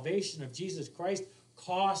the salvation of Jesus Christ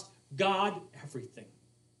cost God everything.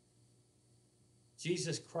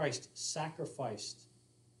 Jesus Christ sacrificed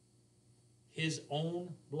his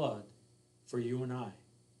own blood for you and I,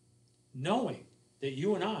 knowing that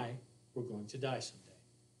you and I were going to die someday.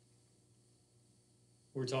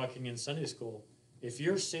 We're talking in Sunday school. If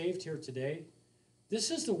you're saved here today,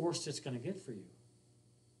 this is the worst it's going to get for you.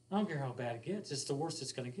 I don't care how bad it gets. It's the worst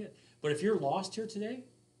it's going to get. But if you're lost here today,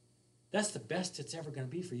 that's the best it's ever going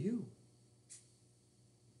to be for you.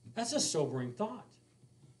 That's a sobering thought.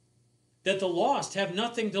 That the lost have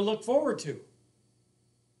nothing to look forward to.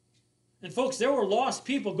 And folks, there were lost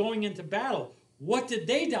people going into battle. What did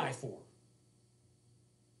they die for?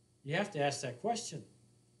 You have to ask that question.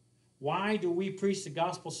 Why do we preach the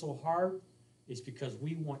gospel so hard? It's because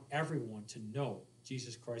we want everyone to know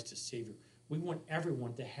Jesus Christ as Savior. We want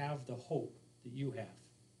everyone to have the hope that you have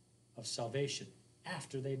of salvation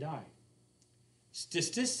after they die.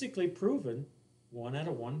 Statistically proven, 1 out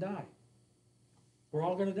of 1 die. We're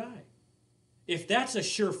all going to die. If that's a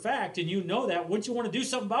sure fact and you know that, wouldn't you want to do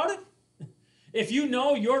something about it? If you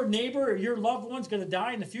know your neighbor or your loved one's going to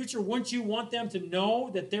die in the future, wouldn't you want them to know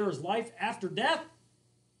that there is life after death?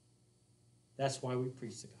 That's why we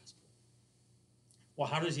preach the gospel. Well,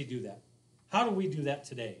 how does he do that? How do we do that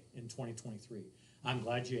today in 2023? I'm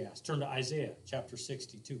glad you asked. Turn to Isaiah chapter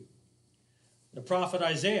 62. The prophet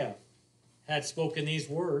Isaiah had spoken these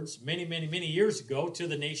words many, many, many years ago to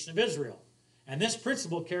the nation of Israel. And this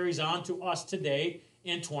principle carries on to us today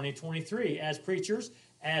in 2023. As preachers,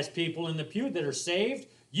 as people in the pew that are saved,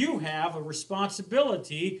 you have a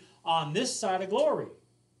responsibility on this side of glory.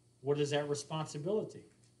 What is that responsibility?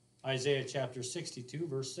 Isaiah chapter 62,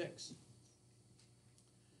 verse 6.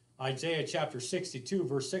 Isaiah chapter 62,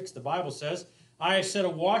 verse 6, the Bible says, I have set a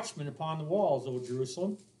watchman upon the walls, O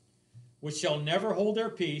Jerusalem, which shall never hold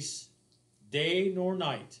their peace, day nor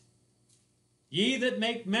night. Ye that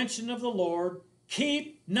make mention of the Lord,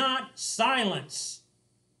 keep not silence.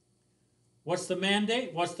 What's the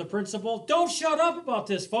mandate? What's the principle? Don't shut up about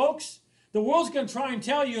this, folks. The world's going to try and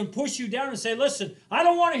tell you and push you down and say, listen, I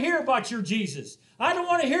don't want to hear about your Jesus. I don't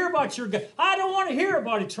want to hear about your God. I don't want to hear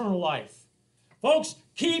about eternal life. Folks,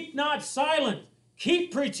 keep not silent.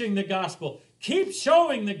 Keep preaching the gospel. Keep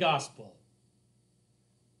showing the gospel.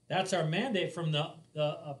 That's our mandate from the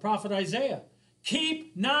prophet Isaiah.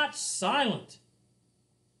 Keep not silent.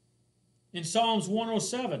 In Psalms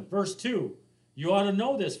 107, verse 2, you ought to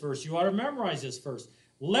know this verse. You ought to memorize this verse.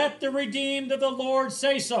 Let the redeemed of the Lord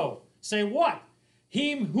say so. Say what?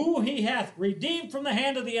 Him who he hath redeemed from the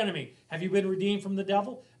hand of the enemy. Have you been redeemed from the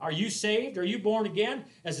devil? Are you saved? Are you born again?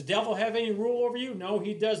 Does the devil have any rule over you? No,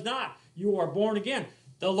 he does not. You are born again.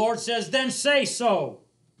 The Lord says, then say so.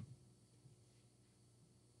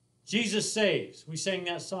 Jesus saves. We sang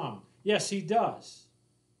that song. Yes, he does.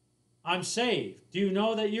 I'm saved. Do you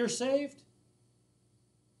know that you're saved?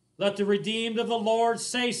 Let the redeemed of the Lord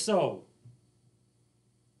say so.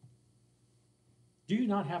 Do you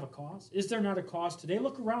not have a cause? Is there not a cause today?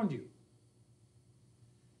 Look around you.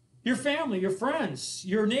 Your family, your friends,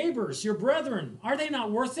 your neighbors, your brethren, are they not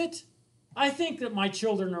worth it? I think that my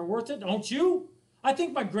children are worth it, don't you? I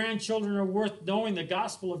think my grandchildren are worth knowing the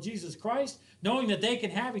gospel of Jesus Christ, knowing that they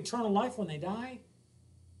can have eternal life when they die.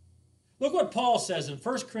 Look what Paul says in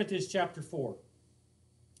 1 Corinthians chapter 4.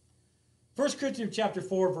 1 Corinthians chapter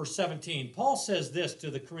 4, verse 17. Paul says this to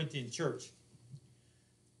the Corinthian church.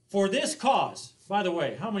 For this cause, by the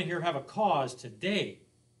way, how many here have a cause today?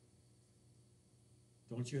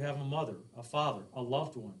 Don't you have a mother, a father, a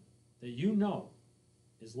loved one that you know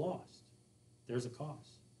is lost? There's a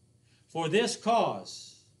cause. For this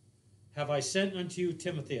cause have I sent unto you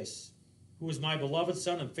Timotheus, who is my beloved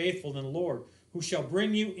son and faithful in the Lord, who shall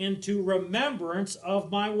bring you into remembrance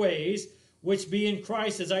of my ways, which be in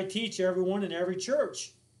Christ, as I teach everyone in every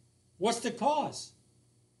church. What's the cause?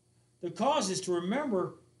 The cause is to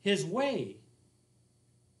remember his way.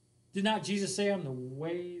 Did not Jesus say, I'm the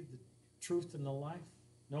way, the truth, and the life?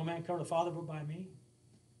 No man come to the Father but by me.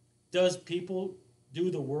 Does people do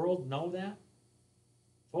the world know that?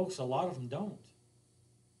 Folks, a lot of them don't.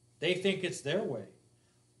 They think it's their way.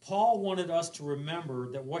 Paul wanted us to remember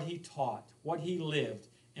that what he taught, what he lived,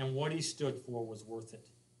 and what he stood for was worth it.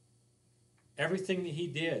 Everything that he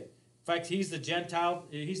did. In fact, he's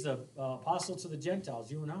the apostle to the Gentiles,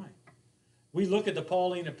 you and I. We look at the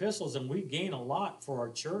Pauline epistles and we gain a lot for our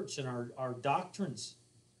church and our doctrines.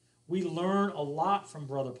 We learn a lot from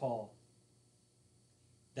Brother Paul.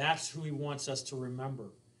 That's who he wants us to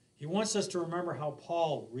remember. He wants us to remember how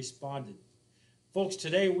Paul responded. Folks,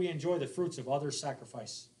 today we enjoy the fruits of other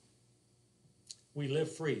sacrifice. We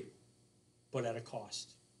live free, but at a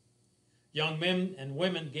cost. Young men and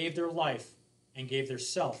women gave their life and gave their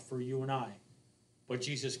self for you and I. But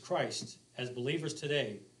Jesus Christ, as believers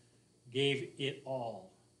today, gave it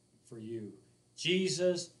all for you.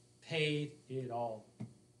 Jesus paid it all.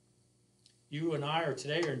 You and I are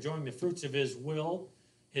enjoying the fruits of his will,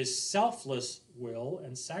 his selfless will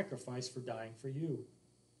and sacrifice for dying for you.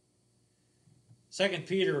 2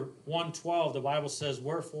 Peter 1:12, the Bible says,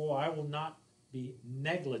 wherefore I will not be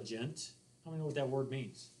negligent. How many know what that word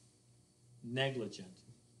means? Negligent.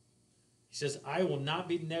 He says, I will not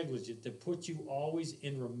be negligent to put you always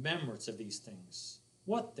in remembrance of these things.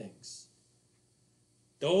 What things?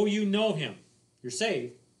 Though you know him, you're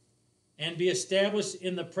saved, and be established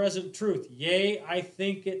in the present truth. Yea, I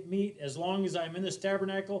think it meet, as long as I'm in this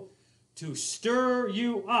tabernacle, to stir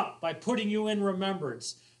you up by putting you in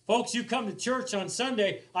remembrance. Folks, you come to church on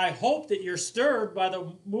Sunday, I hope that you're stirred by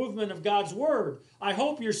the movement of God's Word. I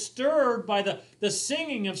hope you're stirred by the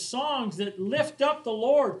singing of songs that lift up the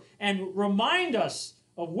Lord and remind us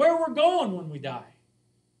of where we're going when we die.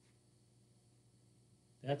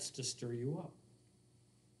 That's to stir you up.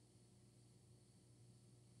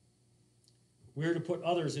 We're to put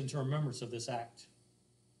others into remembrance of this act.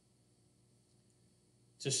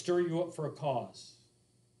 To stir you up for a cause,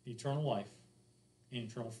 eternal life and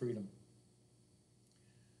eternal freedom.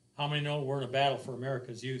 How many know we're in a battle for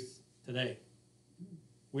America's youth today?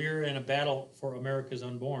 We are in a battle for America's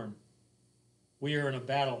unborn. We are in a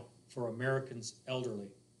battle for Americans'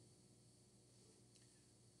 elderly.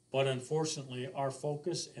 But unfortunately, our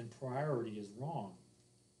focus and priority is wrong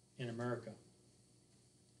in America.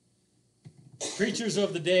 Preachers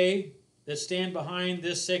of the day that stand behind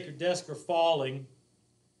this sacred desk are falling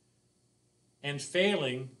and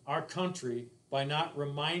failing our country by not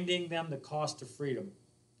reminding them the cost of freedom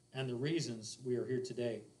and the reasons we are here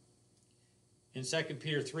today. In 2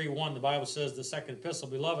 Peter 3:1, the Bible says, the second epistle,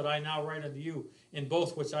 Beloved, I now write unto you, in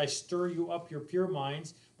both which I stir you up your pure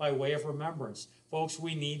minds by way of remembrance. Folks,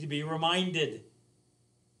 we need to be reminded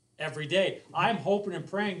every day. I'm hoping and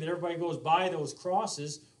praying that everybody goes by those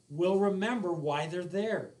crosses will remember why they're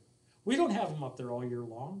there. We don't have them up there all year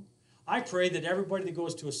long. I pray that everybody that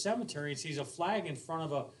goes to a cemetery and sees a flag in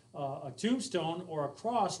front of a tombstone or a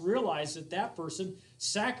cross realize that that person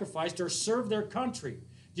sacrificed or served their country.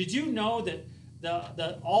 Did you know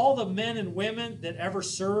that all the men and women that ever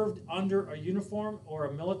served under a uniform or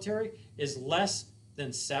a military is less than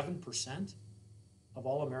 7% of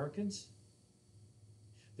all Americans?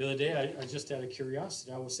 The other day, I just had a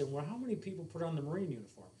curiosity. I was saying, well, how many people put on the Marine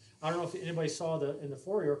uniform? I don't know if anybody saw in the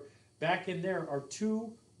foyer. Back in there are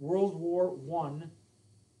 2 World War I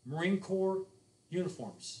Marine Corps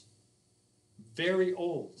uniforms. Very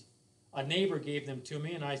old. A neighbor gave them to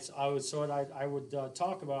me, and I would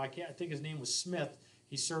talk about. I think his name was Smith.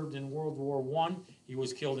 He served in World War I. He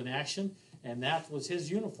was killed in action, and that was his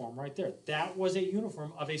uniform right there. That was a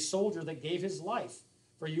uniform of a soldier that gave his life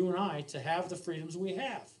for you and I to have the freedoms we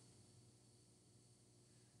have.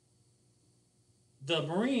 The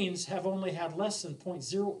Marines have only had less than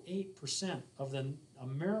 0.08% of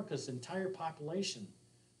America's entire population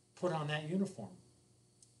put on that uniform.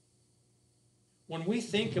 When we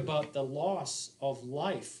think about the loss of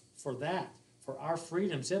life for our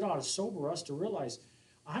freedoms, it ought to sober us to realize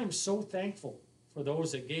I'm so thankful for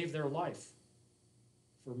those that gave their life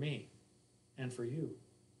for me and for you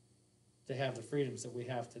to have the freedoms that we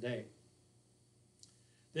have today.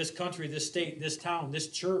 This country, this state, this town, this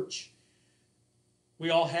church, we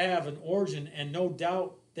all have an origin, and no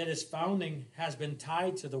doubt that its founding has been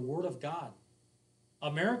tied to the Word of God.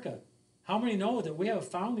 America, how many know that we have a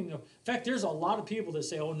founding? In fact, there's a lot of people that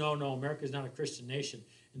say, oh, no, America is not a Christian nation.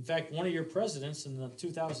 In fact, one of your presidents in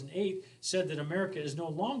 2008 said that America is no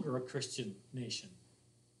longer a Christian nation.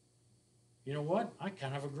 You know what? I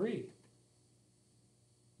kind of agree.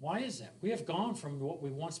 Why is that? We have gone from what we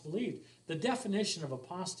once believed. The definition of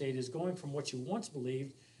apostate is going from what you once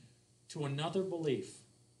believed to another belief.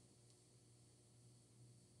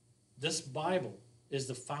 This Bible is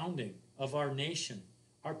the founding of our nation,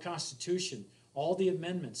 our Constitution, all the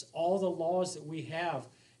amendments, all the laws that we have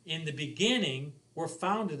in the beginning were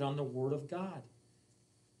founded on the Word of God.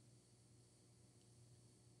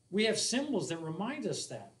 We have symbols that remind us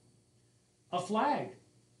that. A flag,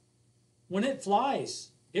 when it flies,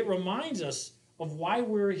 it reminds us of why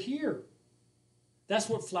we're here. That's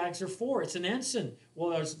what flags are for. It's an ensign.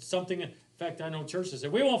 Well, there's something, in fact, I know churches say,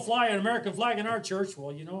 we won't fly an American flag in our church.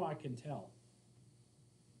 Well, you know, I can tell.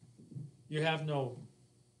 You have no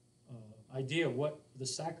idea what the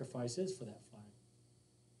sacrifice is for that flag.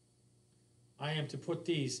 I am to put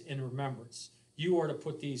these in remembrance. You are to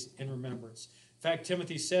put these in remembrance. In fact,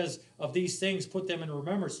 Timothy says, of these things put them in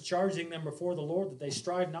remembrance, charging them before the Lord that they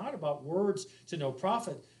strive not about words to no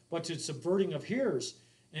profit, but to subverting of hearers.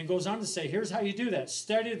 And it goes on to say, here's how you do that.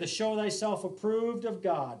 Study to show thyself approved of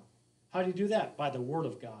God. How do you do that? By the word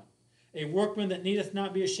of God. A workman that needeth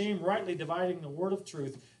not be ashamed, rightly dividing the word of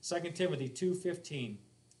truth. 2 Timothy 2:15.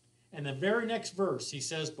 And the very next verse, he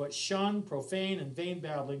says, but shun profane and vain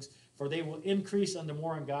babblings, for they will increase unto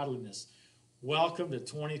more ungodliness. Welcome to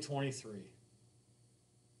 2023.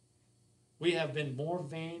 We have been more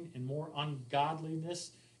vain and more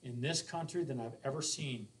ungodliness in this country than I've ever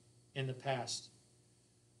seen in the past.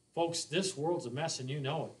 Folks, this world's a mess and you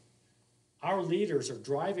know it. Our leaders are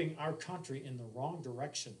driving our country in the wrong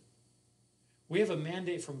direction. We have a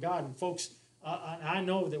mandate from God. And folks, I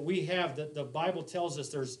know that we have, that the Bible tells us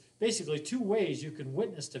there's basically 2 ways you can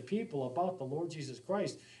witness to people about the Lord Jesus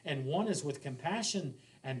Christ. And one is with compassion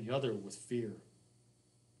and the other with fear.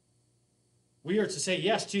 We are to say,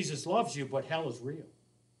 yes, Jesus loves you, but hell is real.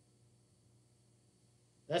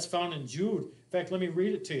 That's found in Jude. In fact, let me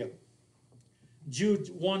read it to you. Jude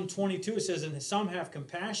 1:22 says, and some have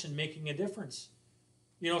compassion, making a difference.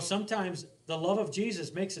 You know, sometimes the love of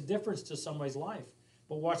Jesus makes a difference to somebody's life.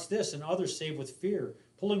 But watch this, and others save with fear,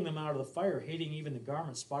 pulling them out of the fire, hating even the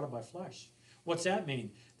garment spotted by flesh. What's that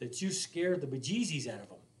mean? That you scared the bejesus out of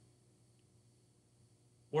them.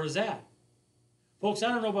 What is that? Folks, I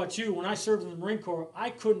don't know about you. When I served in the Marine Corps, I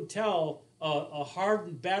couldn't tell a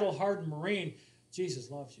hardened, battle-hardened Marine, Jesus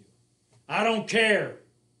loves you. I don't care.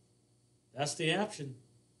 That's the option.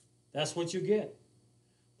 That's what you get.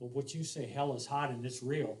 But what you say, hell is hot and it's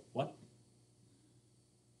real. What?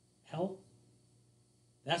 Hell?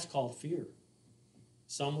 That's called fear.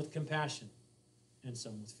 Some with compassion and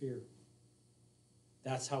some with fear.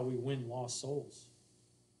 That's how we win lost souls.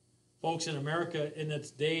 Folks, in America, in its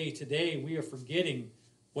day today, we are forgetting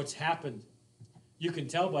what's happened. You can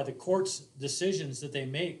tell by the court's decisions that they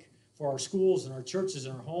make for our schools and our churches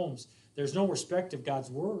and our homes. There's no respect of God's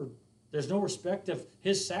word. There's no respect of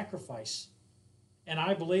his sacrifice. And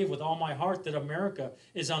I believe with all my heart that America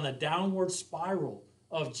is on the downward spiral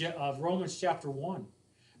of Romans chapter 1.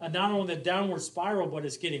 And not only the downward spiral, but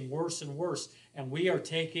it's getting worse and worse. And we are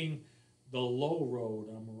taking the low road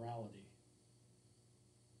on morality.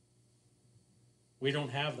 We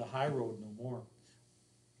don't have the high road no more.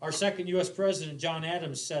 Our second U.S. President, John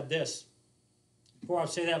Adams, said this. Before I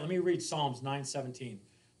say that, let me read Psalms 9:17.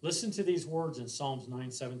 Listen to these words in Psalms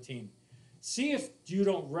 9:17. See if you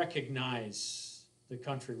don't recognize the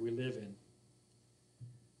country we live in.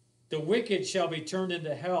 The wicked shall be turned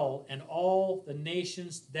into hell, and all the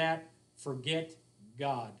nations that forget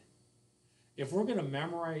God. If we're going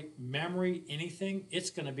to memory anything,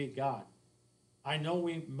 it's going to be God. I know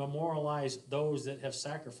we memorialize those that have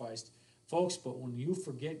sacrificed. Folks, but when you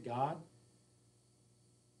forget God,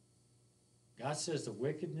 God says the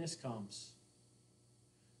wickedness comes.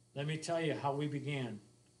 Let me tell you how we began.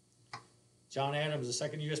 John Adams, the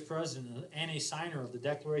second U.S. president and a signer of the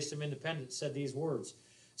Declaration of Independence, said these words.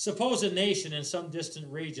 Suppose a nation in some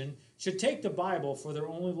distant region should take the Bible for their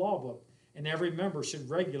only law book, and every member should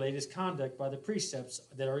regulate his conduct by the precepts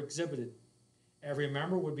that are exhibited. Every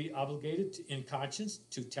member would be obligated in conscience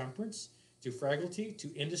to temperance, to frugality,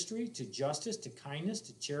 to industry, to justice, to kindness,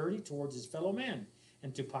 to charity towards his fellow man,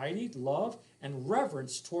 and to piety, love, and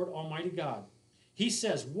reverence toward Almighty God. He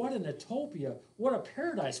says, what an utopia, what a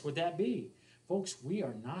paradise would that be? Folks, we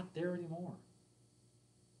are not there anymore.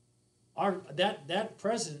 That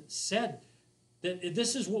president said that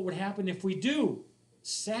this is what would happen if we do.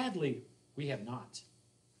 Sadly, we have not.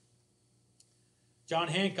 John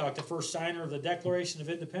Hancock, the first signer of the Declaration of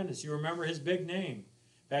Independence. You remember his big name.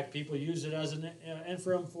 In fact, people use it as an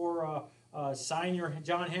inframed for sign your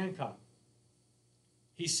John Hancock.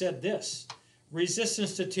 He said this,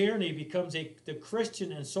 resistance to tyranny becomes the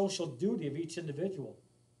Christian and social duty of each individual.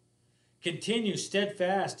 Continue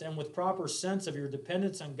steadfast and with proper sense of your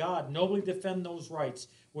dependence on God, nobly defend those rights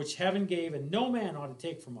which heaven gave and no man ought to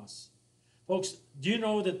take from us. Folks, do you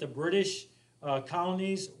know that the British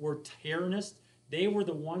colonies were tyrannists? They were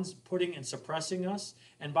the ones putting and suppressing us.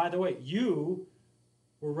 And by the way, you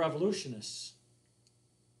were revolutionists.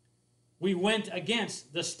 We went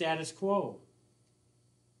against the status quo.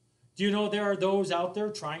 Do you know there are those out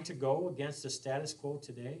there trying to go against the status quo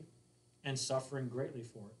today and suffering greatly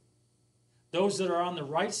for it? Those that are on the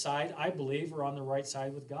right side, I believe, are on the right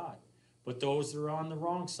side with God. But those that are on the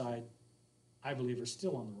wrong side, I believe, are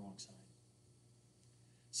still on the wrong side.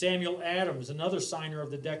 Samuel Adams, another signer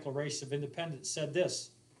of the Declaration of Independence, said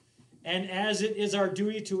this, and as it is our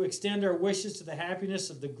duty to extend our wishes to the happiness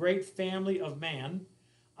of the great family of man,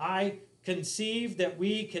 I conceive that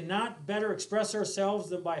we cannot better express ourselves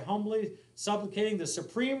than by humbly supplicating the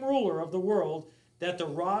supreme ruler of the world that the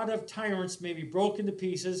rod of tyrants may be broken to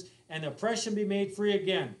pieces and oppression be made free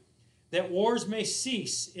again, that wars may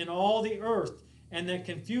cease in all the earth, and that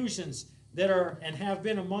confusions that are and have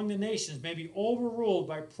been among the nations may be overruled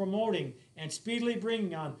by promoting and speedily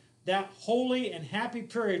bringing on that holy and happy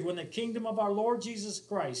period when the kingdom of our Lord Jesus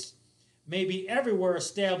Christ may be everywhere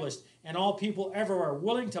established, and all people everywhere are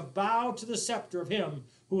willing to bow to the scepter of him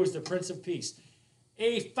who is the Prince of Peace.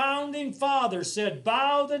 A founding father said,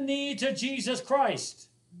 bow the knee to Jesus Christ.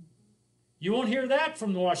 You won't hear that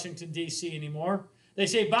from Washington, D.C. anymore. They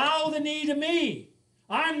say, bow the knee to me.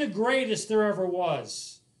 I'm the greatest there ever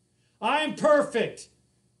was. I'm perfect.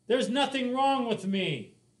 There's nothing wrong with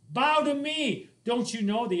me. Bow to me. Don't you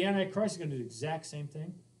know the Antichrist is going to do the exact same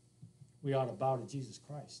thing? We ought to bow to Jesus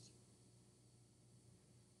Christ.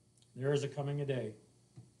 There is a coming a day.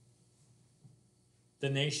 The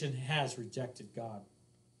nation has rejected God.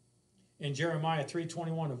 In Jeremiah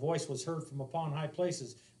 3:21, a voice was heard from upon high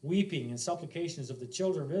places, weeping and supplications of the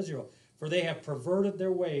children of Israel, for they have perverted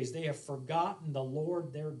their ways. They have forgotten the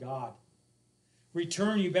Lord their God.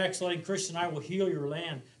 Return, you backsliding Christian, I will heal your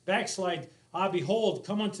land. Backslide, behold,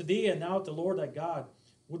 come unto thee, and thou the Lord thy God.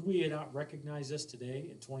 Would we not recognize this today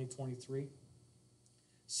in 2023?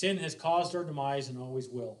 Sin has caused our demise and always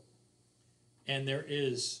will. And there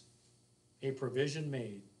is a provision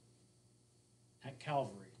made at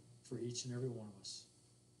Calvary for each and every one of us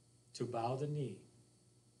to bow the knee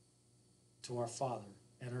to our Father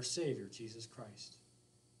and our Savior, Jesus Christ.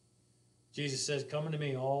 Jesus says, "Come unto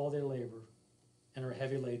me, all that labor and are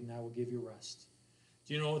heavy laden, I will give you rest."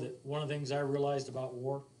 Do you know that one of the things I realized about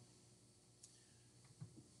war?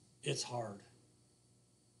 It's hard.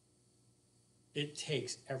 It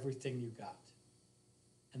takes everything you got,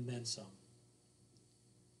 and then some.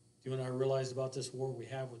 Do you know what I realized about this war we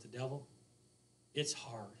have with the devil? It's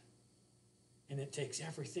hard, and it takes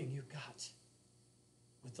everything you got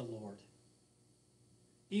with the Lord.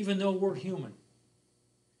 Even though we're human,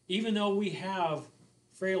 even though we have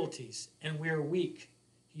frailties and we are weak,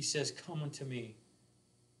 he says, "Come unto me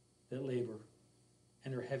that labor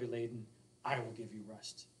and are heavy laden, I will give you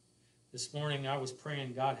rest." This morning I was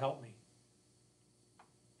praying, God, help me.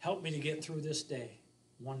 Help me to get through this day,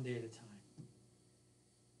 one day at a time.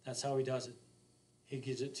 That's how he does it. He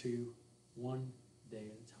gives it to you one day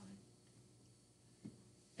at a time.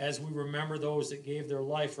 As we remember those that gave their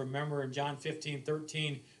life, remember in John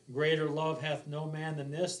 15:13, "Greater love hath no man than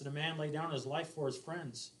this, that a man lay down his life for his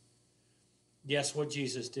friends." Guess what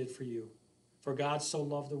Jesus did for you? "For God so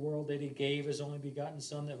loved the world that he gave his only begotten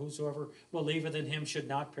Son, that whosoever believeth in him should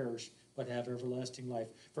not perish, but have everlasting life."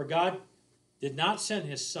 For God did not send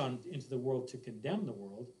his Son into the world to condemn the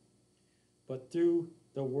world, but through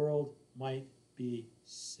the world might be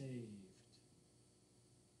saved.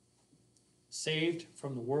 Saved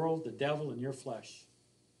from the world, the devil, and your flesh.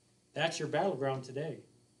 That's your battleground today.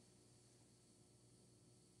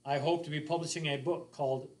 I hope to be publishing a book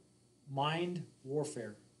called Mind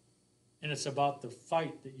Warfare. And it's about the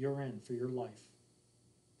fight that you're in for your life,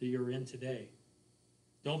 that you're in today.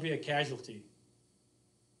 Don't be a casualty.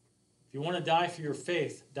 If you want to die for your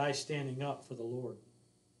faith, die standing up for the Lord.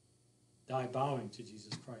 Die bowing to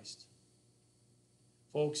Jesus Christ.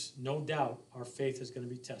 Folks, no doubt our faith is going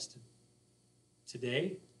to be tested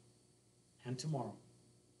today and tomorrow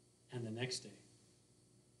and the next day.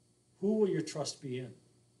 Who will your trust be in?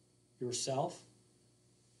 Yourself?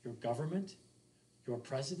 Your government? Your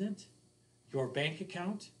president? Your bank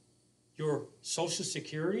account? Your Social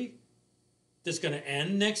Security that's going to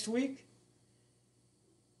end next week?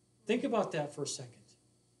 Think about that for a second.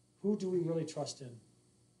 Who do we really trust in?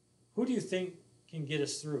 Who do you think can get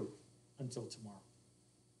us through until tomorrow?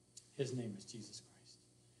 His name is Jesus Christ.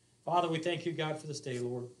 Father, we thank you, God, for this day,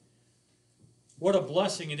 Lord. What a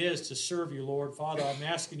blessing it is to serve you, Lord. Father, I'm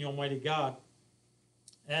asking you, Almighty God,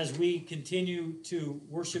 as we continue to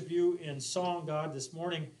worship you in song, God, this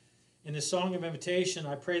morning, in the song of invitation,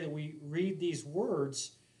 I pray that we read these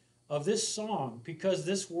words of this song, because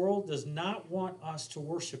this world does not want us to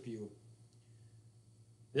worship you.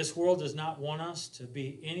 This world does not want us to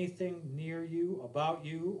be anything near you, about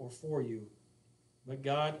you, or for you. But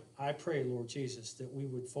God, I pray, Lord Jesus, that we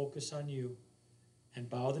would focus on you and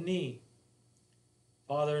bow the knee.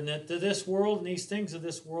 Father, and that this world and these things of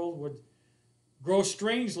this world would grow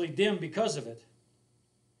strangely dim because of it.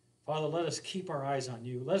 Father, let us keep our eyes on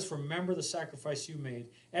you. Let us remember the sacrifice you made.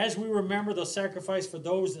 As we remember the sacrifice for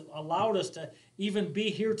those that allowed us to even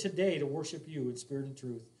be here today to worship you in spirit and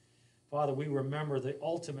truth. Father, we remember the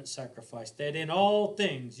ultimate sacrifice, that in all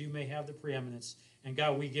things you may have the preeminence. And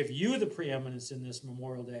God, we give you the preeminence in this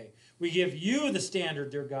Memorial Day. We give you the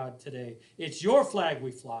standard, dear God, today. It's your flag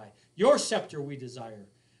we fly, your scepter we desire.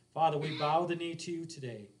 Father, we bow the knee to you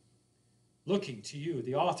today, looking to you,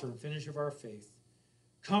 the author and finisher of our faith.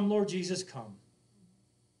 Come, Lord Jesus, come.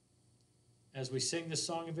 As we sing this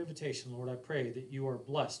song of invitation, Lord, I pray that you are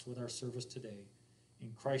blessed with our service today.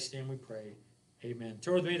 In Christ's name we pray. Amen.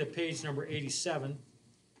 Turn with me to page number 87.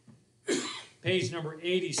 Page number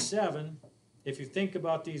 87. If you think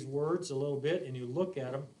about these words a little bit and you look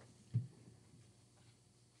at them,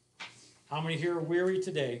 how many here are weary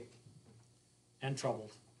today and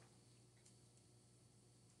troubled?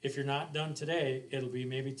 If you're not done today, it'll be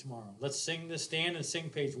maybe tomorrow. Let's sing this, stand and sing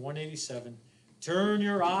page 187. Turn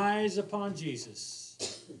your eyes upon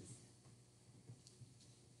Jesus.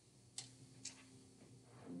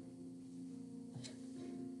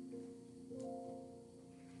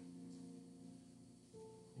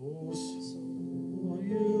 Oh, so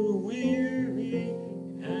you weary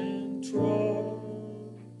and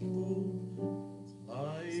troubled,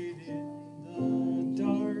 light in the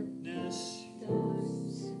darkness.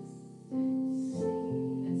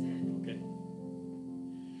 Okay.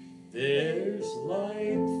 There's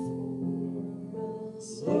light for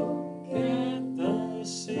us. Look at the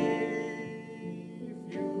Savior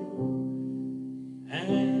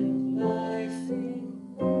and life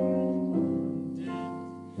from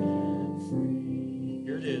condemn and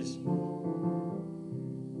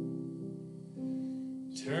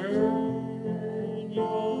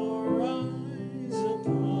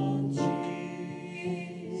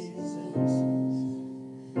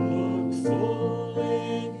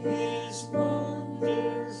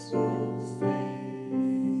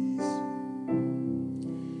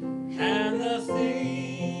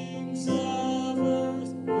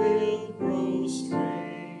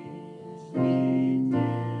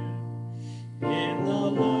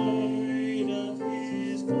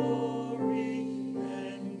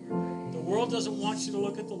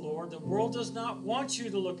look at the Lord. The world does not want you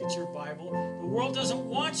to look at your Bible. The world doesn't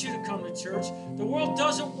want you to come to church. The world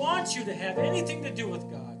doesn't want you to have anything to do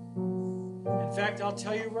with God. In fact, I'll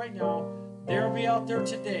tell you right now, they'll be out there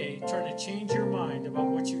today trying to change your mind about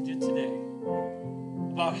what you did today,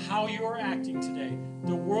 about how you are acting today.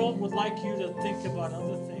 The world would like you to think about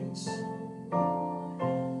other things.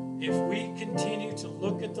 If we continue to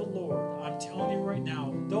look at the Lord, I'm telling you right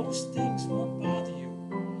now, those things won't bother you.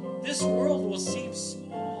 This world will seem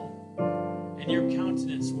small, and your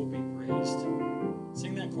countenance will be raised.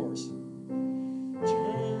 Sing that chorus.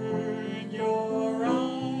 Turn your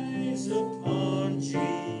eyes upon Jesus.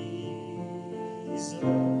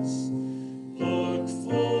 Look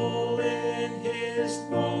full in his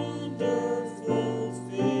wonderful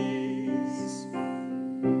face,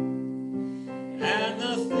 and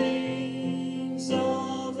the things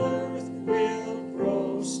of earth will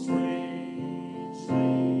grow strangely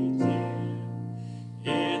dim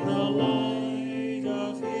in the light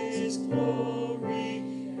of his glory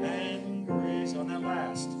and grace. On that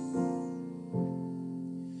last.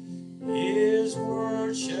 His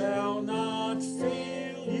word shall not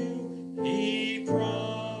fail you, he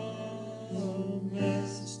promised.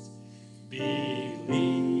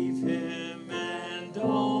 Believe him and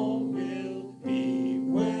all will be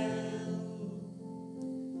well.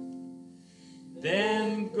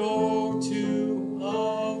 Then go to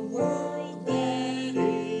a world that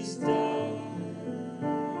is dying,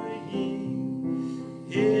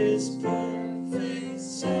 his perfect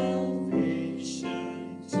salvation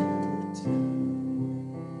to tell.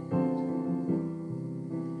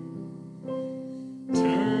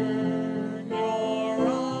 Turn your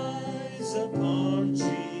eyes upon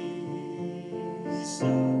Jesus.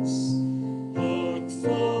 Look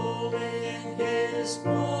full in his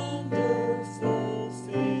wonderful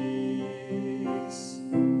face,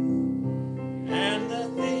 and the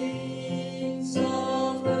things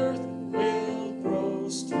of earth will grow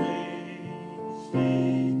strangely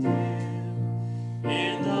dim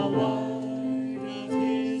in the light of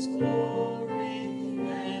his glory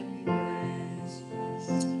and grace.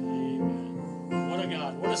 Amen. What a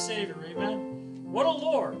God, what a Savior, amen. What a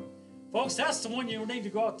Lord. Folks, that's the one you need to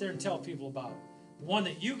go out there and tell people about. The one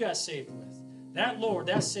that you got saved with. That Lord,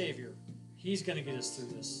 that Savior, he's going to get us through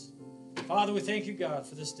this. Father, we thank you, God,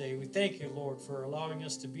 for this day. We thank you, Lord, for allowing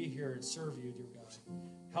us to be here and serve you, dear God.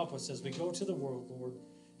 Help us as we go to the world, Lord,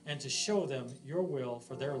 and to show them your will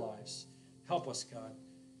for their lives. Help us, God.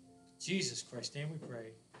 In Jesus Christ's name we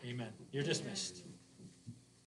pray. Amen. You're dismissed.